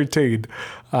was entertained.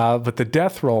 But the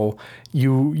death roll,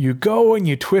 you go and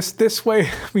you twist this way.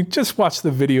 I mean, just watch the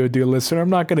video, dear listener.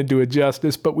 I'm not going to do it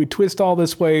justice, but we twist all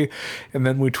this way, and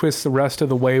then we twist the rest of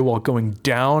the way while going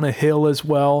down a hill as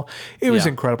well. It was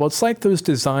incredible. It's like those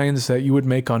designs that you would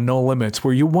make on No Limits,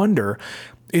 where you wonder,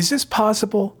 is this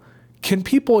possible? Can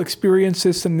people experience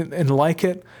this and like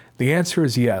it? The answer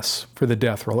is yes for the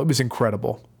death roll. It was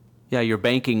incredible. Yeah, you're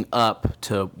banking up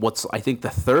to what's, I think, the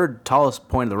 3rd tallest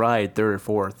point of the ride, 3rd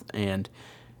or 4th, and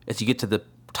as you get to the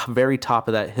very top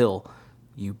of that hill,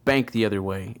 you bank the other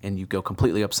way and you go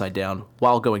completely upside down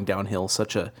while going downhill.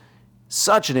 Such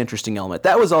an interesting element.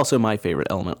 That was also my favorite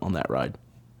element on that ride.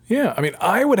 Yeah, I mean,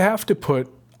 I would have to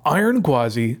put Iron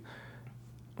Gwazi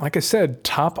like I said,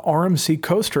 top RMC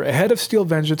coaster, ahead of Steel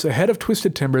Vengeance, ahead of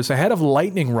Twisted Timbers, ahead of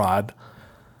Lightning Rod,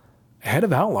 ahead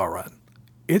of Outlaw Run.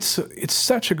 It's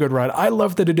such a good ride. I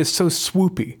love that it is so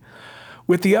swoopy.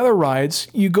 With the other rides,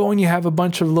 you go and you have a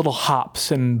bunch of little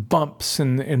hops and bumps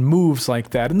and moves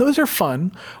like that. And those are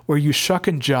fun, where you shuck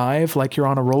and jive like you're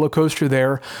on a roller coaster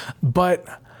there. But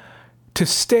to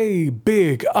stay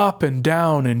big up and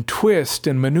down and twist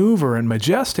and maneuver and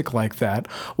majestic like that,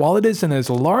 while it isn't as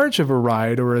large of a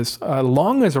ride or as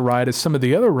long as a ride as some of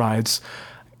the other rides,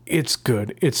 it's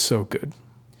good. It's so good.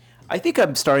 I think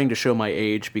I'm starting to show my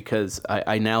age because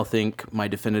I now think my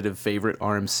definitive favorite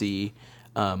RMC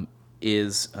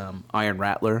is Iron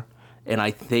Rattler, and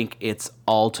I think it's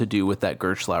all to do with that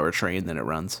Gertzlauer train that it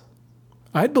runs.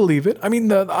 I'd believe it. I mean,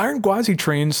 the Iron Gwazi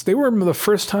trains, they were the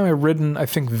first time I've ridden, I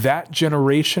think, that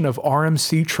generation of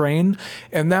RMC train,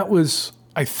 and that was,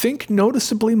 I think,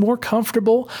 noticeably more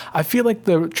comfortable. I feel like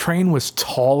the train was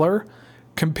taller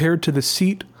compared to the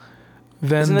seat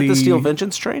than Isn't it the Steel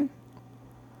Vengeance train?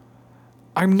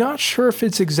 I'm not sure if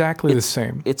it's exactly the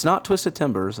same. It's not Twisted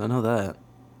Timbers, I know that.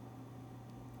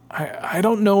 I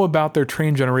don't know about their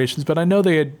train generations, but I know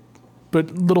they had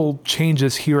but little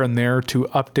changes here and there to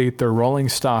update their rolling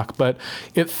stock, but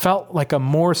it felt like a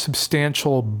more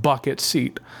substantial bucket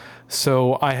seat.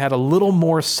 So I had a little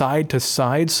more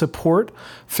side-to-side support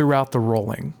throughout the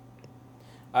rolling.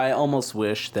 I almost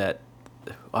wish that,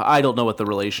 I don't know what the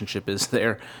relationship is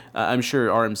there. I'm sure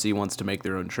RMC wants to make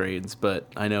their own trains, but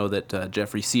I know that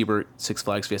Jeffrey Siebert, Six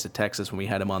Flags Fiesta Texas, when we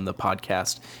had him on the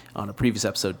podcast on a previous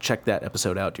episode, check that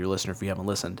episode out, dear listener, if you haven't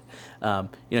listened.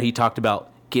 He talked about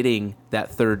getting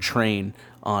that third train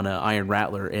on Iron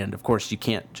Rattler, and of course you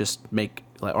can't just make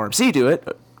let RMC do it.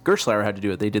 Gertzlauer had to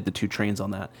do it. They did the two trains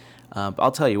on that.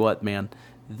 I'll tell you what, man,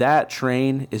 that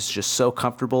train is just so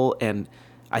comfortable, and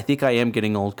I think I am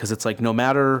getting old because it's like no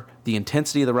matter the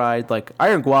intensity of the ride, like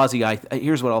Iron Gwazi,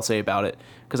 here's what I'll say about it,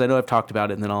 because I know I've talked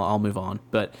about it and then I'll move on.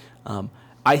 But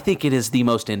I think it is the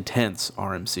most intense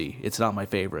RMC. It's not my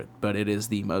favorite, but it is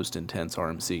the most intense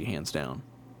RMC, hands down.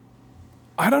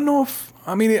 I don't know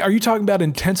are you talking about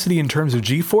intensity in terms of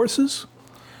G-forces?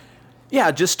 Yeah,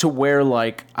 just to where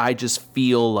like I just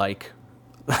feel like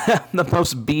the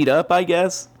most beat up, I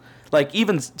guess. Like,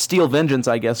 even Steel Vengeance,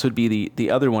 I guess, would be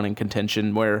the other one in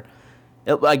contention, where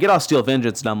I get off Steel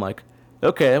Vengeance, and I'm like,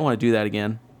 okay, I want to do that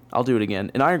again. I'll do it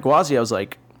again. And Iron Gwazi, I was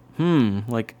like,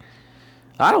 like,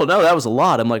 I don't know, that was a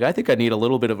lot. I'm like, I think I need a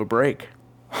little bit of a break.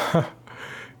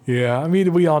 Yeah, I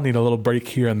mean, we all need a little break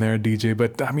here and there, DJ.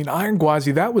 But, I mean, Iron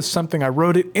Gwazi, that was something. I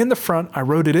rode it in the front. I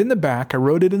rode it in the back. I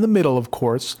rode it in the middle, of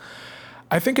course.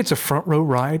 I think it's a front row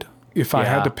ride, if I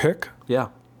had to pick. Yeah.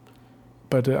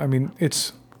 But, I mean,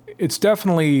 it's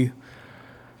definitely...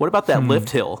 What about that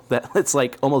lift hill? It's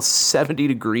like almost 70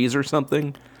 degrees or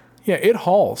something. Yeah, it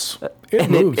hauls. It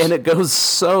moves. And it goes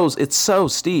it's so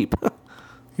steep.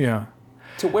 Yeah.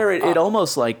 To where it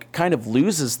almost like kind of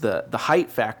loses the height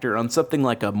factor on something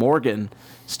like a Morgan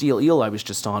Steel Eel I was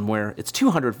just on, where it's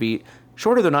 200 feet,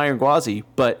 shorter than Iron Gwazi,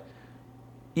 but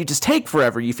you just take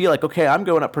forever. You feel like, okay, I'm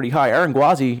going up pretty high. Iron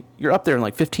Gwazi, you're up there in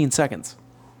like 15 seconds.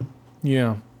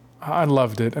 Yeah, I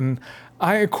loved it. And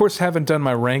I, of course, haven't done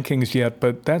my rankings yet,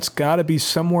 but that's got to be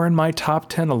somewhere in my top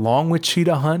 10 along with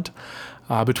Cheetah Hunt.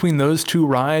 Between those two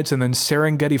rides and then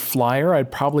Serengeti Flyer,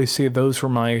 I'd probably say those were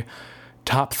my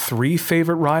top 3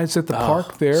 favorite rides at the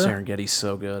park there. Serengeti's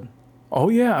so good. Oh,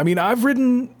 yeah. I mean, I've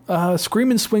ridden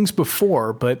Screamin' Swings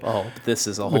before, but... Oh, this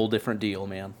is a whole different deal,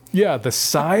 man. Yeah, the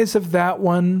size of that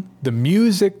one, the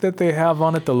music that they have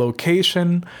on it, the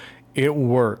location, it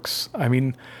works. I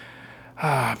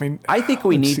think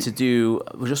we need to do,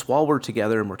 just while we're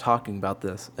together and we're talking about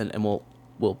this, and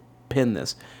we'll pin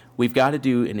this, we've got to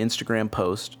do an Instagram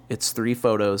post. It's 3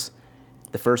 photos.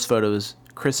 The first photo is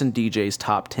Chris and DJ's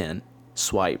top 10.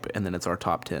 Swipe, and then it's our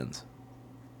top 10s.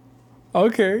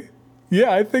 Okay.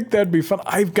 Yeah, I think that'd be fun.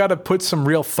 I've got to put some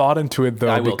real thought into it,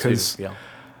 though, because too. Yeah.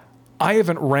 I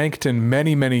haven't ranked in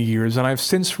many, many years, and I've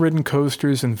since ridden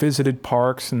coasters and visited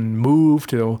parks and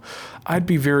moved. I'd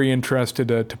be very interested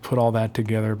to put all that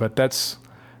together, but that's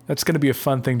going to be a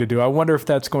fun thing to do. I wonder if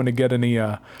that's going to get any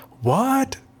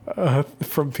what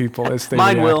from people as they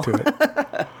react to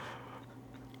it.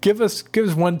 Give us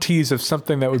one tease of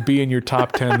something that would be in your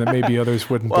top 10 that maybe others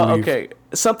wouldn't believe. Okay,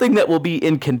 something that will be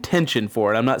in contention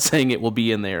for it. I'm not saying it will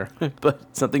be in there,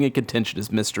 but something in contention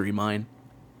is Mystery Mine.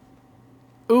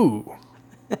 Ooh.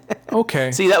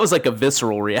 Okay. See, that was like a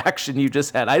visceral reaction you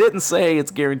just had. I didn't say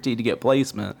it's guaranteed to get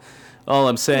placement. All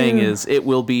I'm saying is it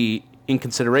will be in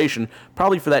consideration,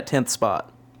 probably for that 10th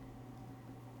spot.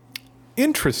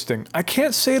 Interesting. I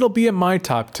can't say it'll be in my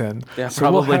top 10. Yeah, so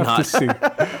probably we'll have not. to see.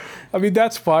 I mean,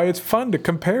 that's why it's fun to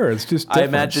compare. It's just I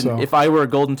different. imagine if I were a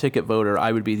golden ticket voter,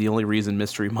 I would be the only reason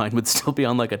Mystery Mine would still be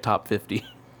on like a top 50.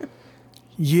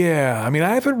 Yeah, I mean,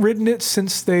 I haven't ridden it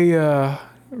since they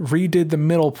redid the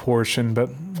middle portion, but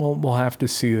we'll have to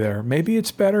see there. Maybe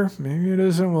it's better, maybe it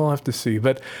isn't. We'll have to see.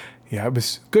 But yeah, it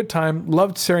was a good time.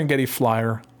 Loved Serengeti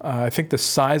Flyer. I think the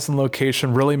size and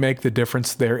location really make the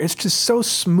difference there. It's just so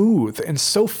smooth and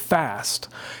so fast.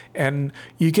 And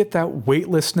you get that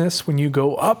weightlessness when you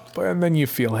go up and then you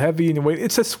feel heavy and you wait.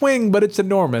 It's a swing, but it's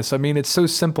enormous. I mean, it's so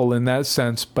simple in that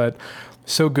sense, but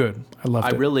so good. I loved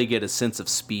it. I really get a sense of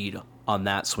speed on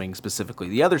that swing specifically.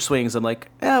 The other swings, I'm like,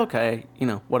 okay,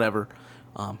 whatever.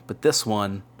 But this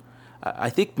one, I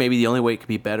think maybe the only way it could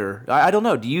be better. I don't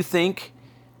know. Do you think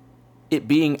it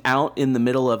being out in the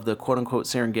middle of the quote-unquote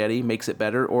Serengeti makes it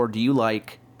better, or do you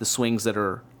like the swings that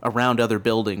are around other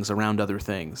buildings, around other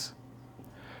things?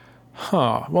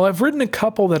 Well, I've ridden a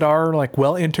couple that are like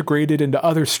well integrated into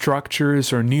other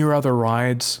structures or near other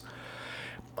rides.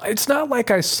 It's not like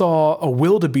I saw a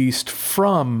wildebeest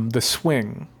from the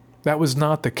swing. That was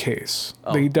not the case.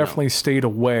 They definitely stayed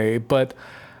away, but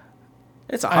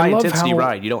it's a high-intensity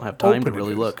ride. You don't have time to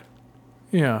really look.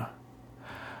 Yeah.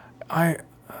 I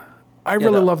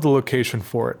really love the location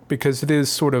for it because it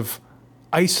is sort of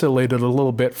isolated a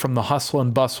little bit from the hustle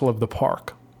and bustle of the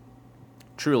park.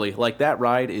 Truly. Like, that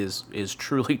ride is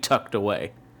truly tucked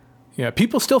away. Yeah,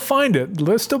 people still find it.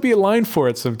 There'll still be a line for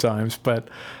it sometimes, but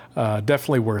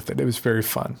definitely worth it. It was very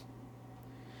fun.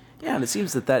 Yeah, and it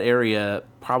seems that area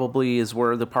probably is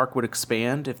where the park would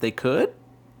expand if they could.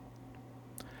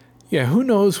 Yeah, who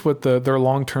knows what their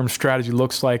long-term strategy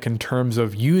looks like in terms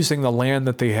of using the land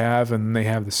that they have, and they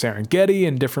have the Serengeti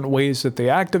and different ways that they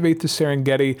activate the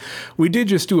Serengeti. We did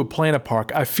just do a Planet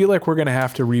Park. I feel like we're going to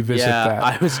have to revisit that.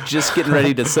 I was just getting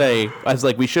ready to say, I was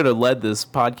like, we should have led this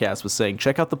podcast with saying,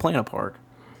 check out the Planet Park.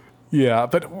 Yeah,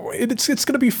 but it's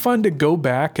going to be fun to go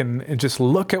back and just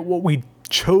look at what we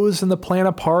chose in the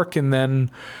Planet Park and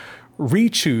then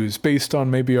re-choose based on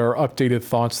maybe our updated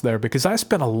thoughts there, because I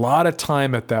spent a lot of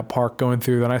time at that park going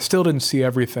through and I still didn't see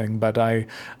everything, but I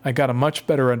got a much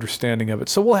better understanding of it.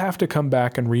 So we'll have to come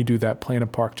back and redo that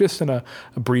Planet Park just in a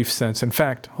brief sense. In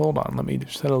fact, hold on, let me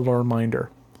just set a little reminder.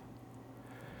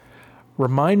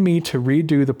 Remind me to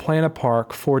redo the Planet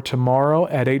Park for tomorrow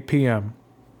at 8 p.m.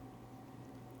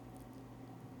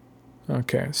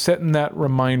 Okay, setting that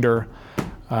reminder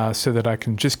so that I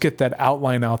can just get that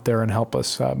outline out there and help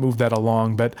us move that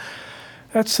along. But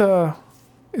it's a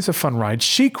fun ride.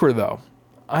 Sheikra, though.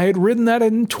 I had ridden that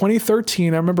in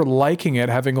 2013. I remember liking it,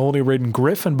 having only ridden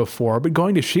Griffin before, but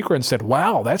going to Sheikra and said,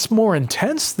 wow, that's more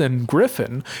intense than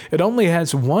Griffin. It only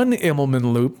has one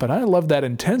Immelman loop, but I love that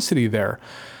intensity there.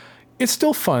 It's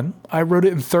still fun. I rode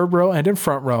it in third row and in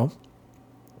front row.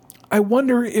 I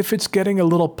wonder if it's getting a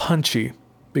little punchy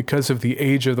because of the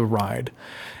age of the ride.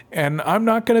 And I'm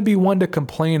not going to be one to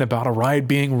complain about a ride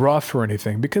being rough or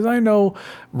anything, because I know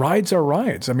rides are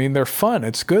rides. I mean, they're fun.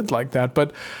 It's good like that.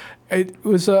 But it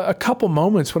was a couple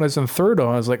moments when I was in third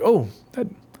row, I was like, oh,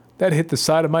 that hit the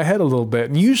side of my head a little bit.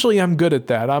 And usually I'm good at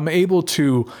that. I'm able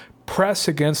to press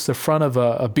against the front of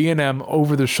a B&M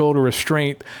over-the-shoulder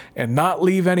restraint and not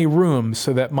leave any room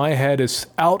so that my head is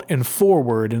out and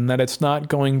forward and that it's not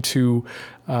going to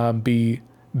be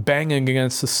banging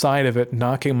against the side of it,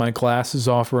 knocking my glasses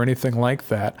off or anything like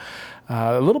that.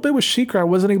 A little bit with Sheikra, I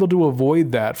wasn't able to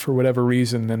avoid that for whatever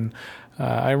reason. And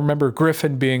I remember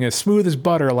Griffin being as smooth as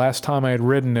butter last time I had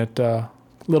ridden it a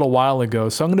little while ago.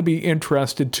 So I'm going to be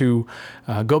interested to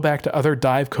go back to other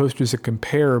dive coasters and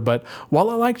compare. But while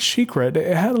I liked Sheikra,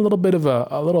 it had a little bit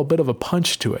of a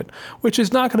punch to it, which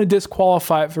is not going to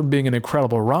disqualify it from being an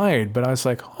incredible ride. But I was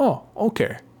like, oh,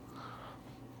 okay.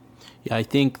 Yeah, I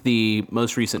think the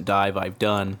most recent dive I've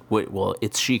done, well,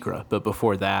 it's Sheikra, but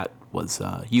before that was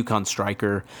Yukon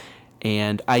Striker.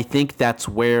 And I think that's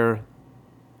where,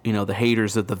 the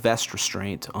haters of the vest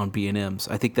restraint on B&Ms,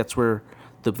 I think that's where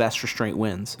the vest restraint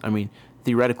wins. I mean,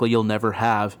 theoretically, you'll never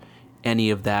have any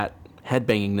of that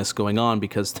headbangingness going on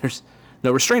because there's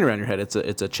no restraint around your head. It's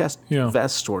a chest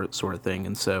vest sort of thing.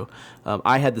 And so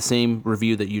I had the same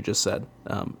review that you just said.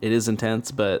 It is intense,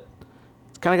 but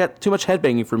kind of got too much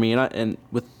headbanging for me, and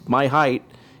with my height,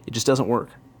 it just doesn't work.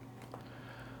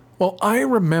 Well, I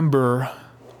remember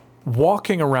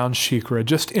walking around Sheikra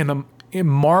just in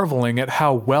marveling at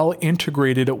how well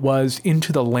integrated it was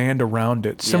into the land around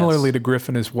it, similarly to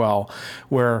Griffin as well,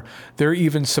 where there are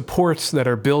even supports that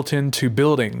are built into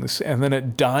buildings, and then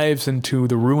it dives into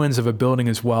the ruins of a building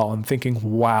as well, and thinking,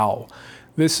 wow,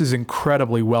 this is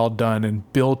incredibly well done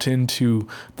and built into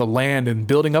the land and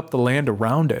building up the land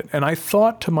around it. And I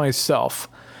thought to myself,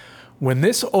 When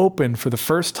this opened for the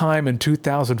first time in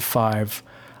 2005,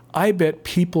 I bet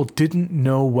people didn't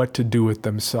know what to do with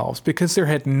themselves because there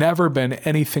had never been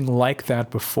anything like that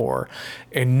before.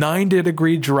 A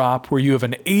 90-degree drop where you have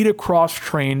an 8 across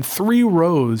train, 3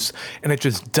 rows, and it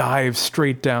just dives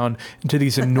straight down into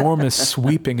these enormous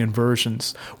sweeping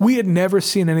inversions. We had never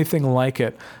seen anything like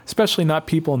it, especially not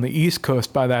people on the East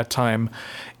Coast by that time.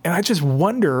 And I just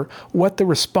wonder what the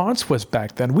response was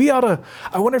back then.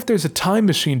 I wonder if there's a time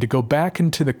machine to go back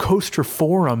into the coaster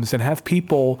forums and have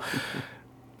people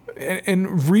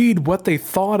and read what they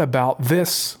thought about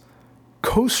this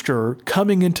coaster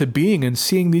coming into being and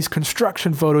seeing these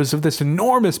construction photos of this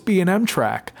enormous B&M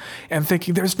track and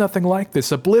thinking there's nothing like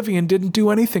this. Oblivion didn't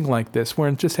do anything like this, where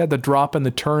it just had the drop and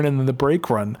the turn and then the brake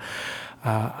run.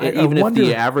 If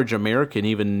the average American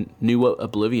even knew what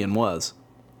Oblivion was.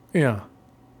 Yeah.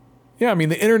 Yeah, I mean,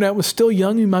 the internet was still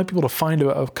young. You might be able to find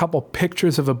a couple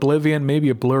pictures of Oblivion, maybe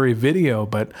a blurry video,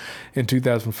 but in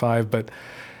 2005. But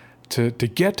to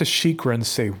get to SheiKra and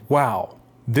say, wow,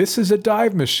 this is a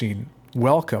dive machine.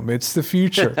 Welcome. It's the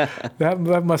future.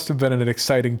 that must have been an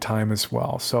exciting time as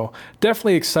well. So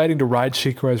definitely exciting to ride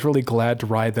SheiKra. I was really glad to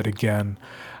ride that again.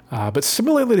 But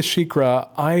similarly to SheiKra,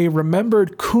 I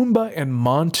remembered Kumba and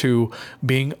Montu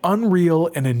being unreal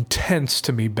and intense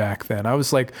to me back then. I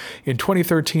was like, in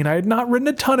 2013, I had not ridden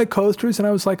a ton of coasters, and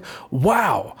I was like,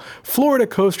 wow, Florida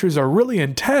coasters are really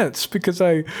intense, because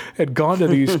I had gone to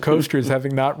these coasters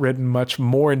having not ridden much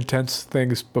more intense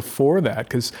things before that,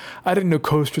 because I didn't know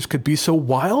coasters could be so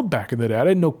wild back in the day. I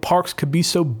didn't know parks could be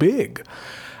so big.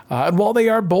 And while they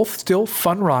are both still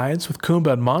fun rides with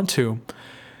Kumba and Montu,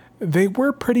 they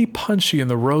were pretty punchy in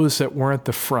the rows that weren't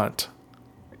the front.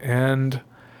 And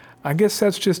I guess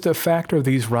that's just a factor of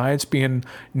these rides being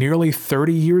nearly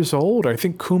 30 years old. I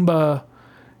think Kumba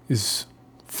is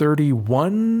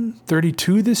 31,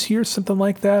 32 this year, something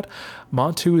like that.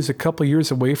 Montu is a couple years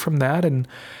away from that. And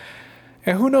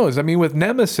who knows? I mean, with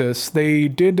Nemesis, they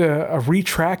did a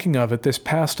retracking of it this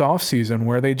past off-season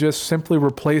where they just simply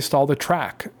replaced all the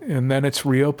track, and then it's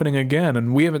reopening again.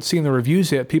 And we haven't seen the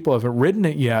reviews yet. People haven't ridden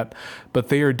it yet, but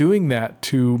they are doing that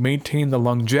to maintain the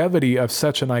longevity of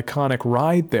such an iconic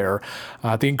ride there.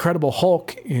 The Incredible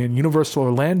Hulk in Universal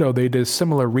Orlando, they did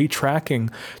similar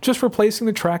retracking, just replacing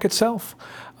the track itself.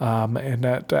 And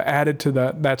that added to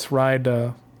that's ride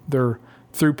their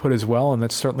throughput as well, and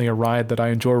that's certainly a ride that I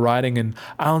enjoy riding in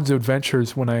Islands of Adventure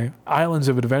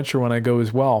when I go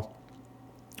as well.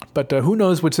 But who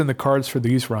knows what's in the cards for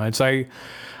these rides? I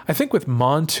think with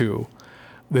Montu,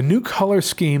 the new color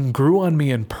scheme grew on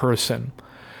me in person.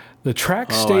 The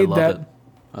track stayed that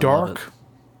dark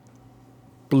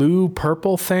blue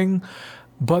purple thing,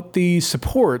 but the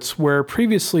supports, where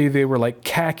previously they were like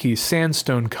khaki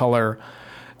sandstone color,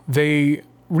 they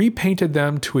repainted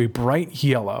them to a bright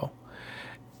yellow.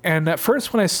 And at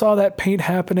first, when I saw that paint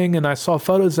happening and I saw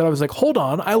photos, that I was like, hold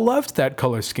on, I loved that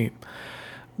color scheme.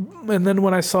 And then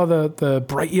when I saw the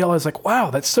bright yellow, I was like,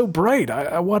 wow, that's so bright.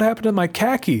 What happened to my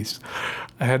khakis?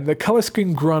 And the color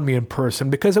scheme grew on me in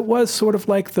person because it was sort of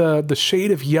like the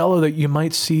shade of yellow that you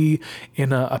might see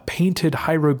in a painted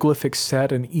hieroglyphic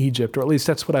set in Egypt, or at least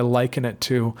that's what I liken it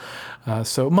to.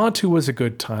 So Montu was a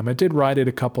good time. I did ride it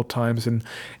a couple times, and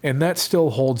that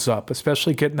still holds up,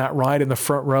 especially getting that ride in the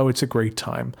front row. It's a great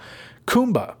time.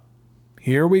 Kumba.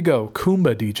 Here we go.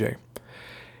 Kumba, DJ.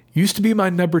 Used to be my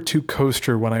number 2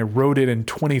 coaster when I rode it in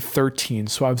 2013,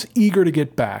 so I was eager to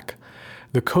get back.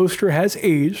 The coaster has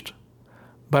aged,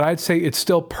 but I'd say it's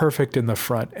still perfect in the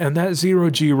front, and that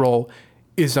zero-G roll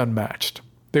is unmatched.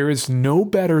 There is no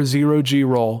better zero-G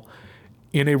roll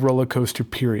in a roller coaster,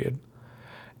 period.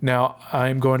 Now,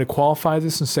 I'm going to qualify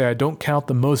this and say I don't count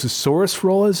the Mosasaurus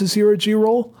roll as a zero-G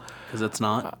roll. Because it's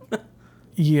not?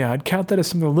 Yeah, I'd count that as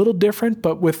something a little different,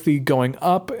 but with the going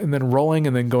up and then rolling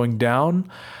and then going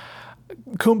down,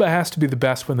 Kumba has to be the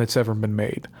best one that's ever been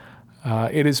made.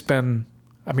 It has been,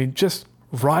 just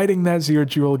riding that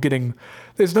zero-G roll,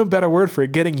 there's no better word for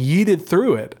it, getting yeeted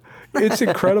through it. It's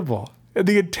incredible.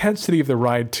 The intensity of the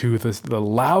ride, too, the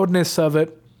loudness of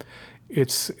it,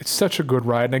 it's such a good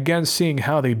ride. And again, seeing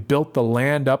how they built the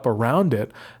land up around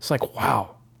it, it's like,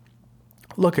 wow,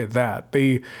 look at that.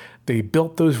 They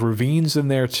built those ravines in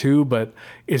there, too, but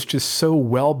it's just so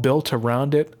well built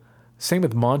around it. Same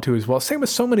with Montu as well. Same with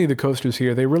so many of the coasters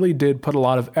here. They really did put a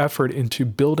lot of effort into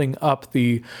building up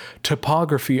the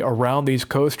topography around these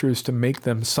coasters to make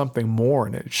them something more,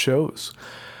 and it shows.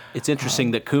 It's interesting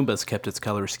that Kumba's kept its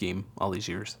color scheme all these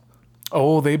years.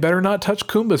 Oh, they better not touch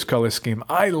Kumba's color scheme.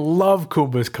 I love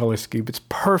Kumba's color scheme. It's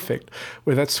perfect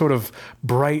with that sort of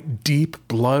bright, deep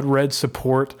blood red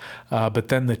support, but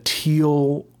then the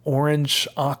teal, orange,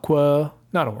 aqua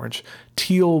not orange,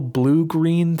 teal, blue,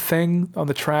 green thing on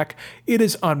the track. It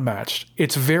is unmatched.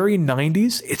 It's very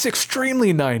 90s. It's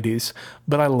extremely 90s,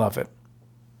 but I love it.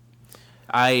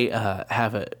 I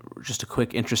have just a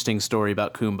quick interesting story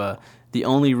about Kumba. The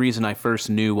only reason I first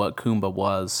knew what Kumba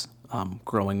was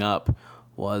growing up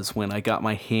was when I got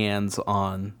my hands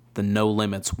on the No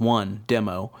Limits 1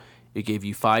 demo. It gave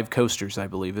you 5 coasters, I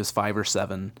believe. It was 5 or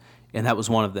 7. And that was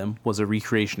one of them, was a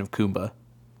recreation of Kumba.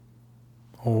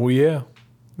 Oh, yeah.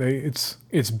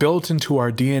 It's built into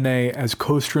our DNA as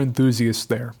coaster enthusiasts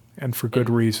there, and for good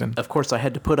reason. Of course, I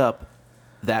had to put up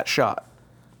that shot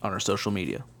on our social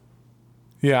media.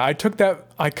 Yeah, I took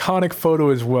that iconic photo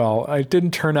as well. It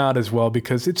didn't turn out as well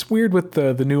because it's weird with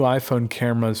the new iPhone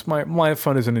cameras. My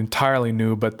iPhone isn't entirely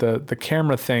new, but the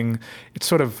camera thing, it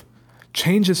sort of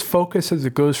changes focus as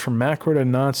it goes from macro to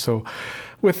not. So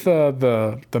with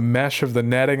the mesh of the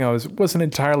netting, I wasn't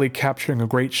entirely capturing a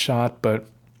great shot, but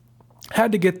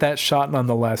had to get that shot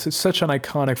nonetheless. It's such an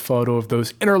iconic photo of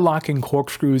those interlocking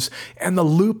corkscrews and the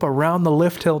loop around the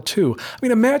lift hill too. I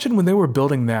mean, imagine when they were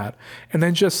building that, and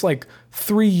then just like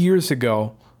 3 years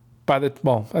ago,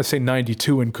 I say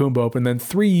 92 when Kumba opened, then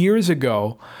 3 years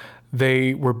ago,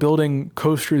 they were building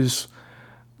coasters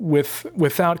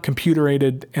without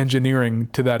computer-aided engineering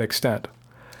to that extent.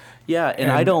 Yeah,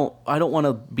 and I don't want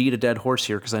to beat a dead horse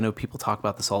here because I know people talk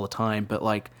about this all the time, but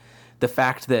like the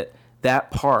fact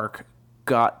that park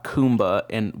got Kumba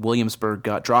and Williamsburg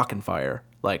got Drachenfire,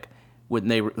 like when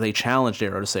they challenged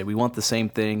Arrow to say, we want the same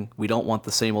thing, we don't want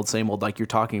the same old like you're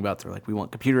talking about. They're like, we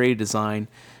want computer-aided design.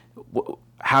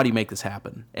 How do you make this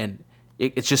happen? And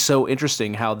it's just so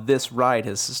interesting how this ride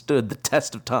has stood the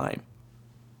test of time.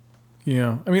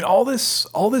 Yeah, I mean, all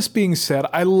this being said,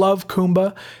 I love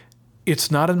Kumba.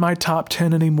 It's not in my top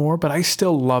 10 anymore, but I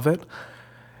still love it.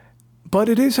 But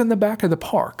it is in the back of the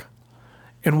park.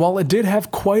 And while it did have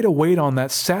quite a wait on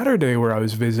that Saturday where I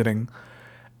was visiting,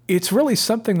 it's really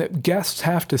something that guests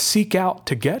have to seek out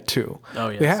to get to. Oh,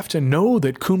 yes. They have to know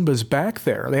that Kumba's back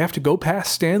there. They have to go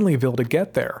past Stanleyville to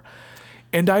get there.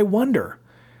 And I wonder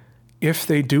if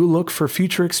they do look for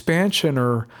future expansion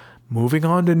or moving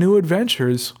on to new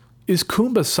adventures, is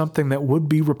Kumba something that would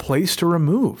be replaced or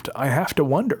removed? I have to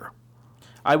wonder.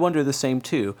 I wonder the same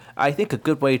too. I think a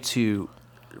good way to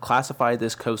classify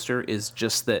this coaster is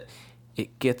just that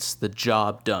it gets the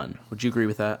job done. Would you agree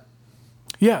with that?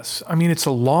 Yes. I mean, it's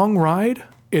a long ride.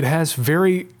 It has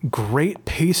very great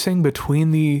pacing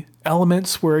between the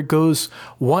elements where it goes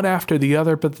one after the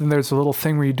other, but then there's a little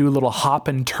thing where you do a little hop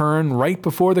and turn right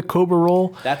before the Cobra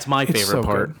roll. That's my favorite so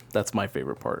part. good. That's my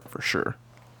favorite part for sure.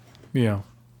 Yeah.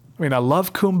 I mean, I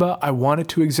love Kumba. I want it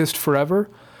to exist forever,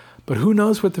 but who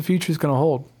knows what the future is going to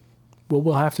hold? Well,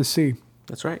 we'll have to see.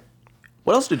 That's right.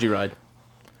 What else did you ride?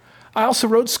 I also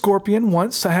rode Scorpion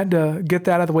once. I had to get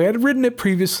that out of the way. I'd ridden it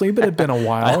previously, but it'd been a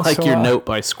while. I like your note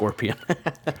by Scorpion.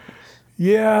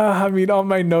 Yeah, I mean, on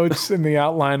my notes in the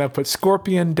outline, I put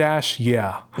Scorpion -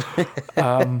 yeah.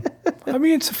 I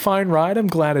mean, it's a fine ride. I'm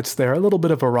glad it's there. A little bit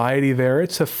of variety there.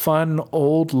 It's a fun,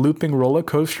 old looping roller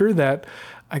coaster that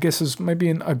I guess is maybe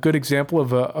a good example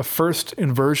of a first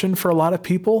inversion for a lot of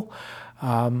people.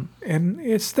 And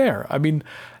it's there. I mean,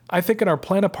 I think in our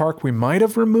Planet Park, we might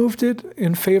have removed it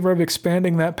in favor of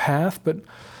expanding that path, but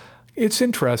it's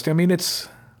interesting. I mean, it's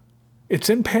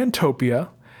in Pantopia.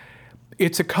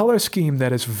 It's a color scheme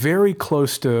that is very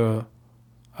close to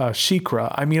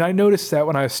Shikra. I mean, I noticed that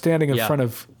when I was standing in front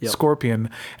of Scorpion,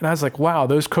 and I was like, wow,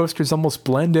 those coasters almost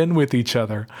blend in with each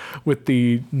other with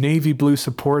the navy blue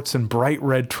supports and bright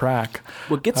red track.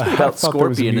 What gets me about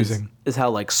Scorpion is how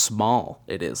like small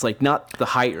it is. Like not the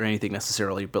height or anything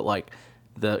necessarily, but like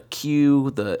the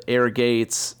queue, the air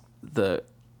gates, the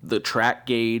track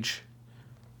gauge.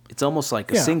 It's almost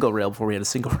like a single rail before we had a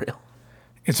single rail.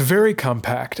 It's very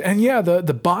compact. And yeah,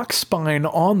 the box spine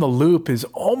on the loop is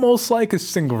almost like a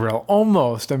single rail.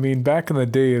 Almost. I mean, back in the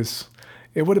days,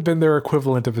 it would have been their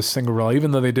equivalent of a single rail,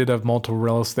 even though they did have multiple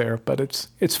rails there. But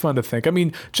it's fun to think. I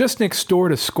mean, just next door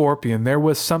to Scorpion, there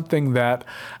was something that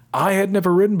I had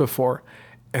never ridden before,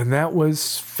 and that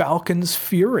was Falcon's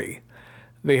Fury.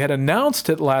 They had announced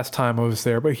it last time I was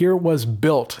there, but here it was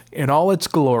built in all its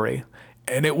glory,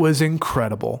 and it was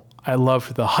incredible. I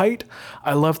loved the height.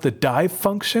 I loved the dive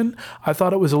function. I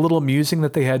thought it was a little amusing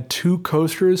that they had 2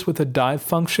 coasters with a dive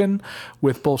function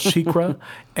with both Shikra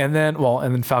and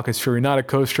then Falcon's Fury, not a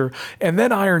coaster, and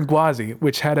then Iron Gwazi,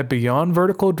 which had a beyond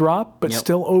vertical drop, but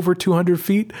still over 200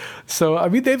 feet. So, I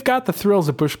mean, they've got the thrills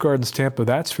at Busch Gardens Tampa,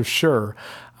 that's for sure.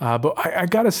 But I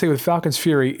got to say with Falcon's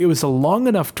Fury, it was a long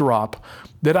enough drop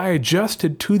that I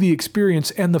adjusted to the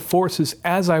experience and the forces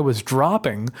as I was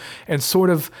dropping and sort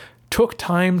of took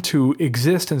time to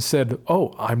exist and said,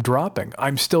 oh, I'm dropping.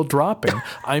 I'm still dropping.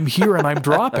 I'm here and I'm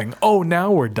dropping. Oh,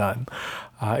 now we're done.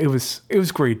 It was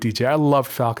great, DJ. I loved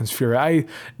Falcon's Fury. I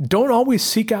don't always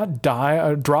seek out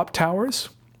drop towers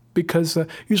because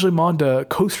usually I'm on to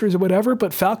coasters or whatever,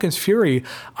 but Falcon's Fury,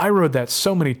 I rode that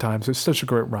so many times. It's such a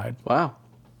great ride. Wow.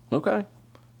 Okay.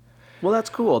 Well, that's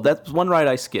cool. That's one ride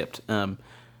I skipped.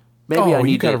 Maybe I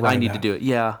need to do it.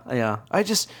 Yeah. I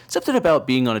just, something about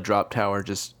being on a drop tower,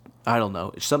 just, I don't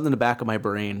know. It's something in the back of my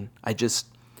brain. I just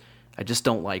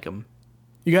don't like them.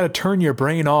 You got to turn your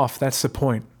brain off. That's the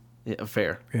point. Yeah,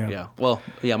 fair. Yeah. Well,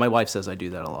 yeah, my wife says I do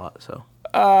that a lot, so.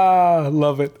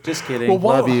 Love it. Just kidding. Well,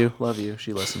 love you.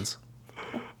 She listens.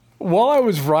 While I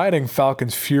was riding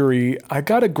Falcon's Fury, I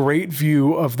got a great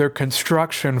view of their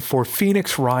construction for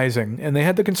Phoenix Rising, and they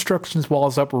had the construction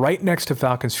walls up right next to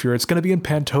Falcon's Fury. It's going to be in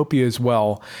Pantopia as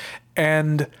well,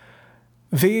 and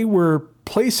they were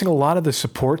placing a lot of the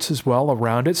supports as well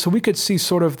around it, so we could see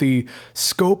sort of the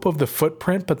scope of the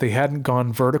footprint, but they hadn't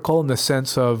gone vertical in the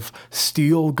sense of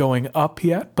steel going up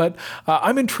yet. But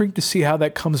I'm intrigued to see how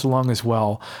that comes along as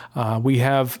well. We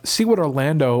have SeaWorld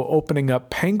Orlando opening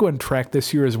up Penguin Trek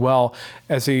this year as well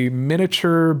as a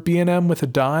miniature B&M with a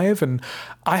dive, and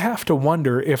I have to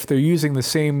wonder if they're using the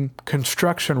same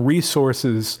construction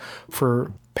resources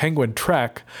for Penguin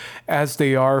Trek as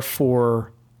they are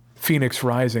for Phoenix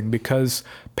Rising, because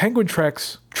Penguin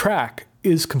Trek's track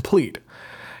is complete.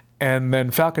 And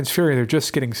then Falcon's Fury, they're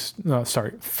just getting,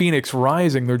 Phoenix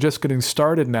Rising, they're just getting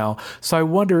started now. So I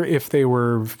wonder if they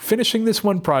were finishing this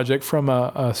one project from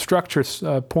a structure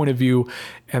point of view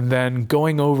and then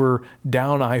going over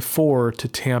down I-4 to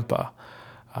Tampa.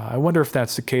 I wonder if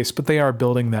that's the case, but they are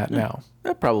building that now.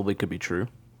 That probably could be true.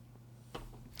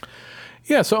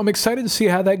 Yeah, so I'm excited to see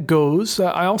how that goes.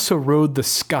 I also rode the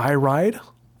Sky Ride,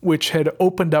 which had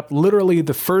opened up literally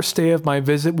the first day of my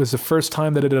visit. Was the first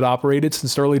time that it had operated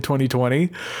since early 2020.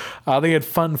 They had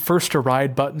fun first to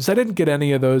ride buttons. I didn't get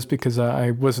any of those because I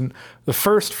wasn't the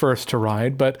first to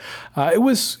ride, but it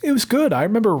was good. I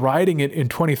remember riding it in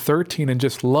 2013 and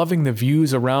just loving the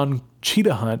views around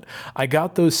Cheetah Hunt. I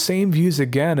got those same views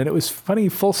again, and it was funny,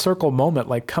 full circle moment,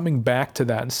 like coming back to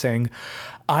that and saying,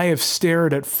 I have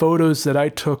stared at photos that I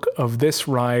took of this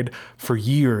ride for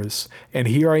years, and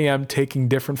here I am taking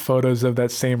different photos of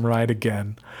that same ride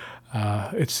again.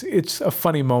 It's a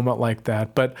funny moment like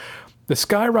that. But the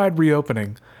Sky Ride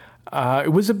reopening,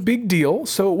 it was a big deal,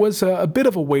 so it was a bit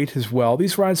of a wait as well.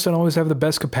 These rides don't always have the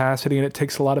best capacity, and it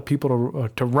takes a lot of people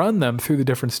to run them through the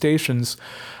different stations.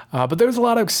 But there was a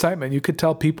lot of excitement. You could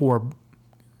tell people were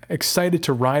excited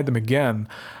to ride them again,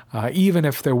 even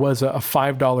if there was a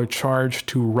 $5 charge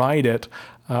to ride it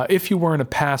if you weren't a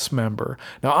pass member.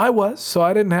 Now, I was, so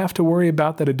I didn't have to worry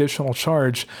about that additional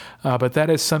charge, but that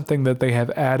is something that they have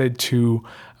added to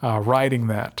riding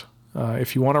that.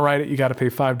 If you want to ride it, you got to pay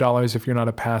 $5 if you're not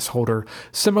a pass holder,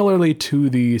 similarly to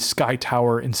the Sky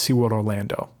Tower in SeaWorld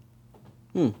Orlando.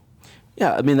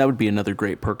 Yeah, I mean, that would be another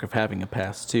great perk of having a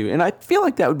pass, too. And I feel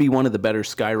like that would be one of the better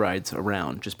sky rides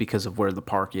around, just because of where the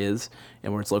park is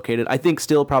and where it's located. I think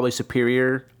still probably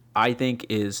superior,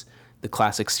 is the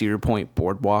classic Cedar Point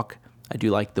Boardwalk. I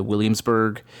do like the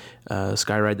Williamsburg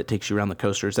sky ride that takes you around the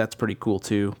coasters. That's pretty cool,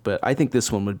 too. But I think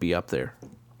this one would be up there.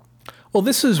 Well,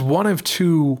 this is one of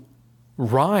two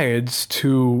rides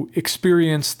to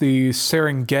experience the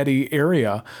Serengeti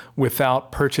area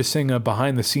without purchasing a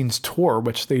behind-the-scenes tour,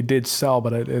 which they did sell,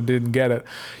 but I didn't get it.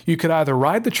 You could either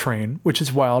ride the train, which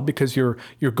is wild because you're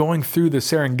going through the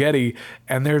Serengeti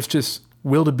and there's just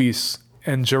wildebeests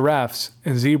and giraffes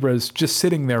and zebras just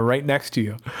sitting there right next to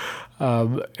you.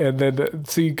 And then,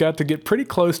 so you got to get pretty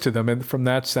close to them and from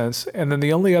that sense. And then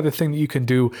the only other thing that you can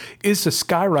do is the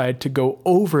sky ride to go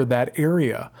over that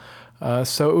area.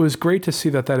 So it was great to see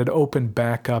that had opened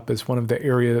back up as one of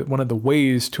the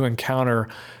ways to encounter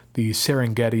the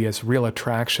Serengeti as a real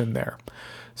attraction there.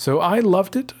 So I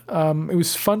loved it. It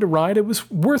was fun to ride. It was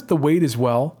worth the wait as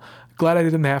well. Glad I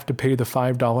didn't have to pay the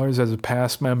 $5 as a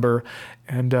pass member,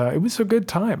 and it was a good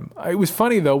time. It was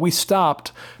funny though. We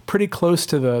stopped pretty close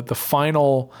to the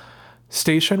final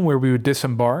station where we would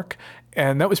disembark.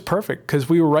 And that was perfect because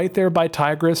we were right there by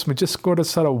Tigris. We just go to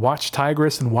sort of watch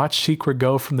Tigris and watch Shikra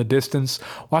go from the distance,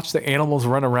 watch the animals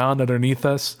run around underneath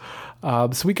us.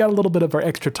 So we got a little bit of our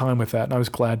extra time with that, and I was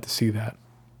glad to see that.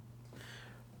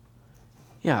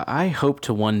 Yeah, I hope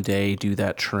to one day do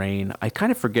that train. I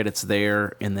kind of forget it's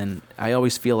there, and then I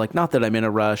always feel like, not that I'm in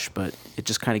a rush, but it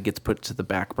just kind of gets put to the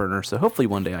back burner. So hopefully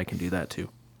one day I can do that too.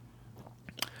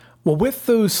 Well, with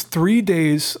those 3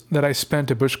 days that I spent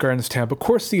at Busch Gardens Tampa, of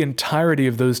course, the entirety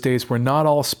of those days were not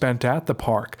all spent at the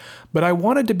park, but I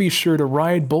wanted to be sure to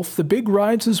ride both the big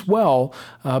rides as well,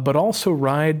 but also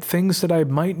ride things that I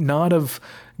might not have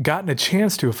gotten a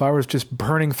chance to if I was just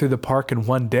burning through the park in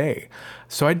one day.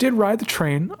 So I did ride the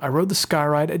train. I rode the sky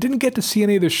ride. I didn't get to see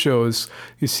any of the shows.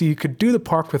 You see, you could do the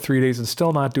park for 3 days and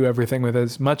still not do everything with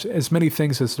as many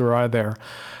things as there are there.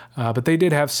 But they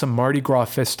did have some Mardi Gras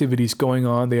festivities going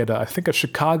on. They had, I think, a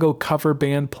Chicago cover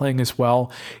band playing as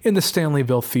well in the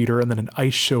Stanleyville Theater, and then an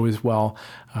ice show as well.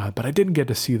 But I didn't get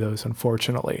to see those,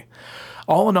 unfortunately.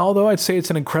 All in all, though, I'd say it's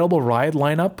an incredible ride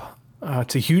lineup.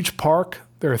 It's a huge park.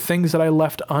 There are things that I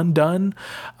left undone,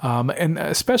 and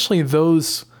especially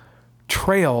those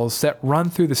trails that run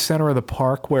through the center of the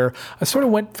park, where I sort of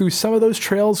went through some of those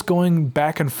trails going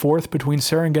back and forth between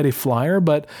Serengeti Flyer,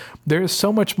 but there's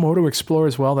so much more to explore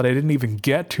as well that I didn't even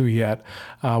get to yet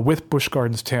with Busch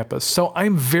Gardens Tampa. So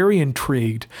I'm very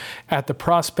intrigued at the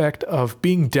prospect of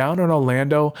being down in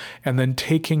Orlando and then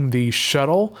taking the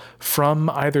shuttle from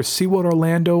either SeaWorld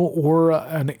Orlando or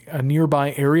a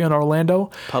nearby area in Orlando,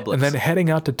 Publix, and then heading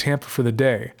out to Tampa for the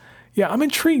day. Yeah, I'm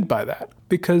intrigued by that,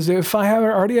 because if I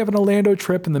already have an Orlando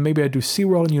trip and then maybe I do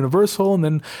SeaWorld and Universal and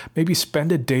then maybe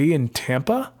spend a day in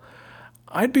Tampa,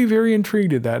 I'd be very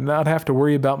intrigued at that and not have to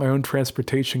worry about my own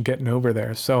transportation getting over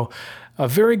there. So a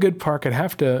very good park. I'd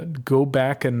have to go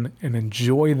back and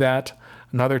enjoy that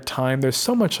another time. There's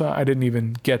so much I didn't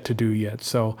even get to do yet.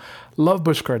 So love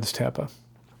Busch Gardens Tampa.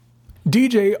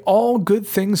 DJ, all good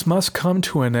things must come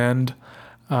to an end.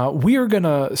 We are going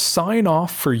to sign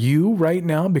off for you right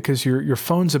now because your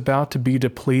phone's about to be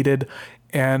depleted,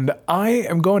 and I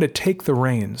am going to take the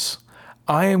reins.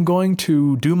 I am going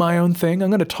to do my own thing. I'm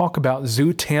going to talk about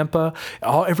ZooTampa,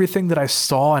 everything that I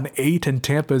saw and ate in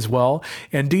Tampa as well.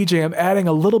 And DJ, I'm adding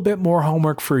a little bit more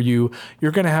homework for you.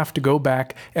 You're going to have to go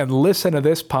back and listen to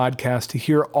this podcast to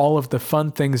hear all of the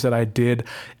fun things that I did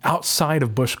outside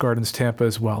of Busch Gardens Tampa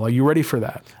as well. Are you ready for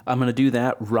that? I'm going to do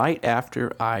that right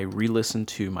after I re-listen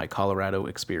to my Colorado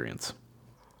experience.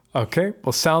 Okay,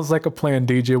 well, sounds like a plan,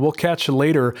 DJ. We'll catch you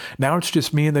later. Now it's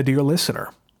just me and the dear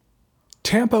listener.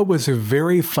 Tampa was a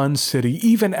very fun city.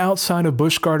 Even outside of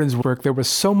Busch Gardens work, there was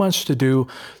so much to do,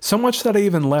 so much that I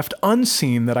even left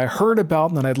unseen that I heard about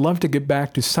and that I'd love to get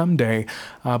back to someday.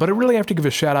 But I really have to give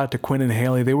a shout out to Quinn and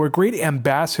Haley. They were great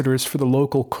ambassadors for the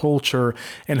local culture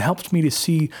and helped me to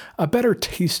see a better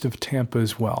taste of Tampa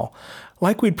as well.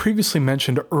 Like we'd previously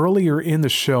mentioned earlier in the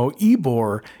show,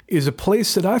 Ybor is a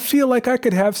place that I feel like I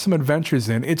could have some adventures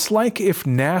in. It's like if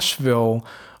Nashville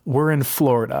were in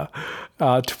Florida,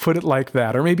 to put it like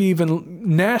that. Or maybe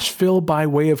even Nashville by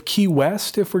way of Key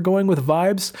West, if we're going with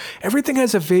vibes. Everything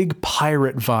has a vague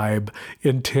pirate vibe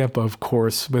in Tampa, of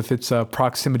course, with its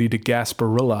proximity to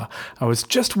Gasparilla. I was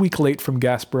just a week late from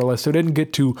Gasparilla, so I didn't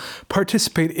get to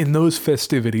participate in those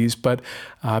festivities, but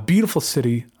beautiful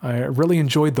city. I really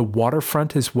enjoyed the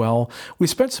waterfront as well. We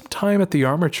spent some time at the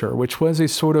Armature, which was a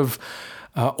sort of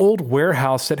old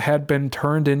warehouse that had been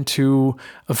turned into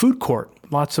a food court.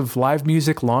 Lots of live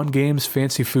music, lawn games,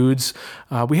 fancy foods.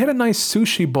 We had a nice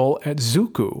sushi bowl at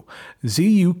Zukku,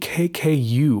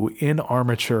 Zukku in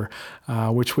Armature,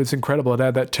 which was incredible. It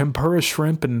had that tempura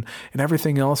shrimp and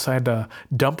everything else. I had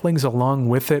dumplings along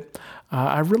with it.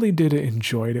 I really did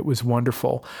enjoy it. It was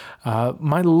wonderful.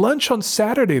 My lunch on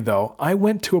Saturday, though, I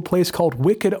went to a place called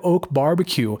Wicked Oak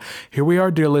Barbecue. Here we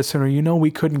are, dear listener. You know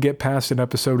we couldn't get past an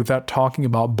episode without talking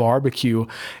about barbecue.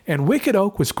 And Wicked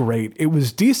Oak was great. It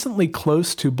was decently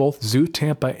close to both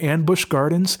ZooTampa and Busch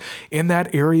Gardens in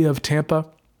that area of Tampa.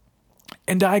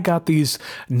 And I got these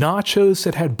nachos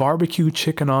that had barbecue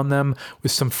chicken on them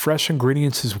with some fresh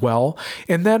ingredients as well.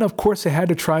 And then, of course, I had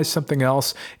to try something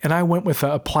else. And I went with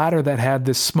a platter that had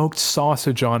this smoked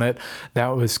sausage on it that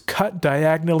was cut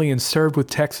diagonally and served with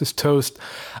Texas toast.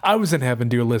 I was in heaven,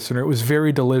 dear listener. It was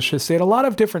very delicious. They had a lot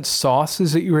of different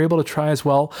sauces that you were able to try as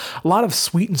well. A lot of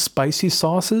sweet and spicy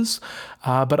sauces.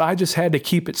 But I just had to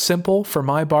keep it simple for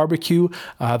my barbecue.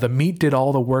 The meat did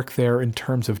all the work there in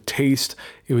terms of taste.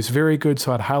 It was very good,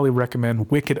 so I'd highly recommend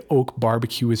Wicked Oak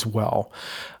Barbecue as well.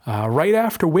 Right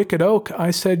after Wicked Oak, I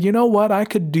said, you know what? I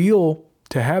could deal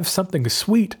to have something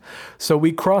sweet. So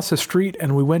we crossed the street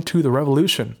and we went to the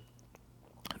Revolution.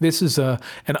 This is an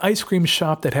ice cream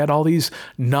shop that had all these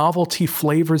novelty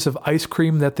flavors of ice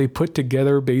cream that they put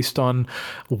together based on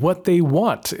what they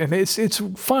want. And it's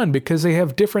fun because they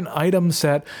have different items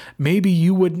that maybe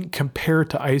you wouldn't compare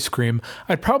to ice cream.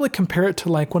 I'd probably compare it to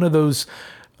like one of those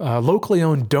locally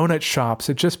owned donut shops.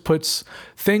 It just puts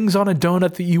things on a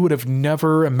donut that you would have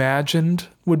never imagined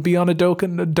would be on a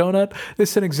donut.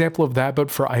 This is an example of that,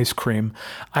 but for ice cream.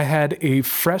 I had a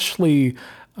freshly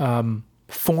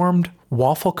formed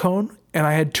waffle cone, and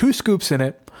I had 2 scoops in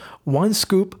it. One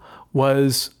scoop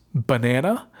was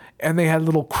banana, and they had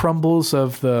little crumbles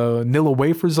of the Nilla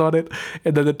wafers on it.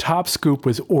 And then the top scoop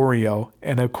was Oreo.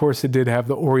 And of course, it did have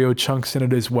the Oreo chunks in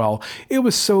it as well. It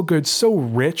was so good, so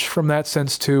rich from that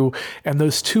sense too. And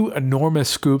those 2 enormous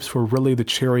scoops were really the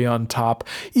cherry on top,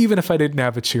 even if I didn't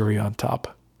have a cherry on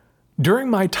top.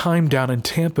 During my time down in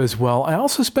Tampa as well, I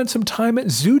also spent some time at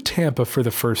ZooTampa for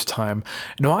the first time.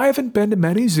 Now, I haven't been to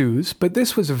many zoos, but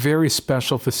this was a very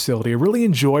special facility. I really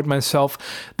enjoyed myself.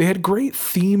 They had great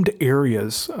themed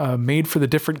areas made for the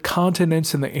different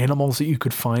continents and the animals that you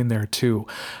could find there too.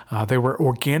 They were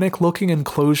organic-looking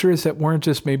enclosures that weren't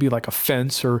just maybe like a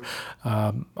fence or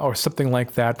something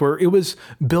like that, where it was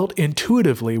built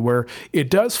intuitively, where it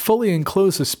does fully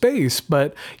enclose the space,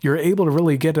 but you're able to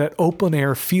really get that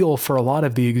open-air feel for a lot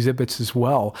of the exhibits as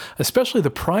well, especially the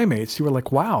primates. You were like,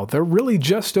 wow, they're really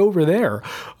just over there.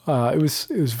 It was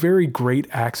very great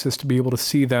access to be able to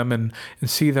see them and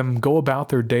see them go about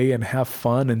their day and have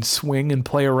fun and swing and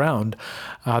play around.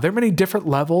 There are many different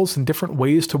levels and different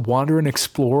ways to wander and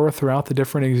explore throughout the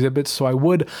different exhibits, so I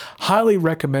would highly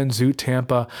recommend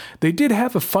ZooTampa. They did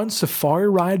have a fun safari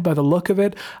ride by the look of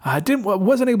it. I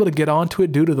wasn't able to get onto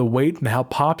it due to the wait and how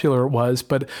popular it was,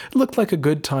 but it looked like a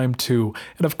good time too.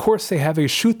 And of course, they have a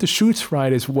shoot the chutes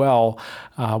ride as well,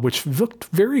 which looked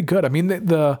very good. I mean,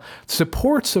 the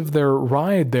supports of their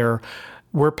ride there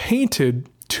were painted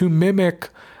to mimic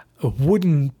a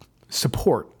wooden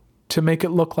support, to make it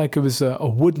look like it was a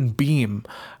wooden beam.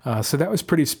 So that was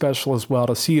pretty special as well,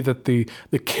 to see that the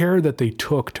care that they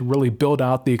took to really build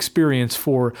out the experience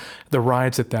for the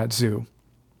rides at that zoo.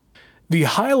 The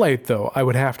highlight, though, I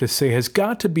would have to say, has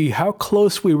got to be how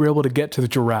close we were able to get to the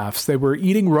giraffes. They were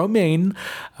eating romaine.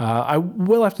 I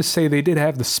will have to say they did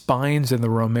have the spines in the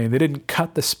romaine. They didn't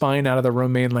cut the spine out of the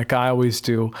romaine like I always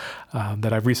do,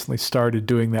 that I've recently started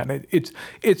doing that. And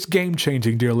it's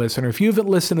game-changing, dear listener. If you haven't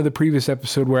listened to the previous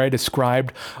episode where I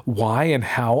described why and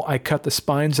how I cut the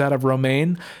spines out of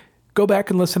romaine, go back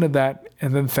and listen to that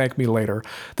and then thank me later.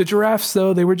 The giraffes,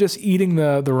 though, they were just eating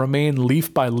the romaine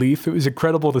leaf by leaf. It was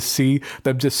incredible to see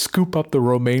them just scoop up the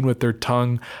romaine with their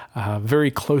tongue,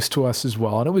 very close to us as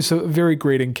well. And it was a very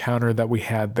great encounter that we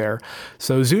had there.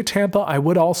 So ZooTampa, I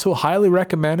would also highly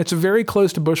recommend. It's very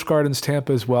close to Busch Gardens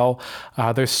Tampa as well.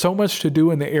 There's so much to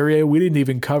do in the area. We didn't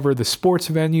even cover the sports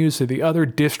venues or the other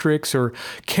districts or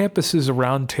campuses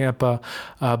around Tampa,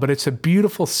 but it's a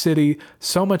beautiful city,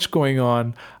 so much going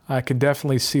on. I can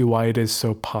definitely see why it is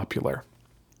so popular.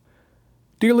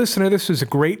 Dear listener, this was a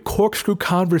great corkscrew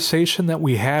conversation that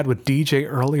we had with DJ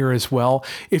earlier as well.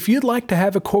 If you'd like to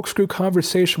have a corkscrew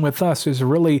conversation with us, there's a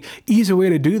really easy way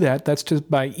to do that. That's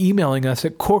just by emailing us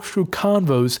at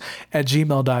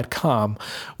corkscrewconvos@gmail.com.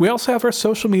 We also have our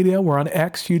social media. We're on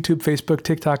X, YouTube, Facebook,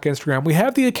 TikTok, Instagram. We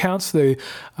have the accounts, the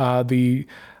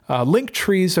link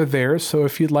trees are there, so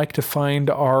if you'd like to find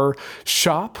our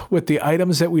shop with the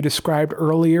items that we described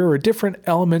earlier or different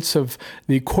elements of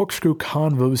the Corkscrew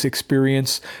Convos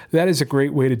experience, that is a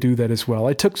great way to do that as well.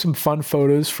 I took some fun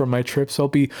photos from my trip, so I'll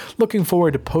be looking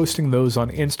forward to posting those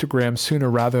on Instagram sooner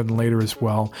rather than later as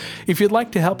well. If you'd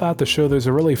like to help out the show, there's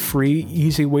a really free,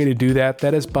 easy way to do that.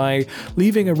 That is by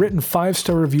leaving a written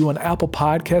 5-star review on Apple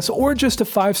Podcasts or just a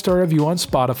 5-star review on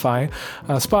Spotify.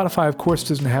 Spotify, of course,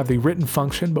 doesn't have the written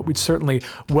function, but we'd certainly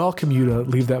welcome you to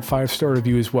leave that 5-star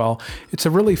review as well. It's a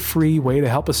really free way to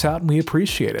help us out, and we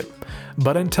appreciate it.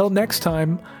 But until next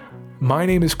time, my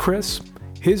name is Chris.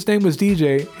 His name was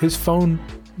DJ. His phone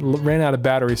ran out of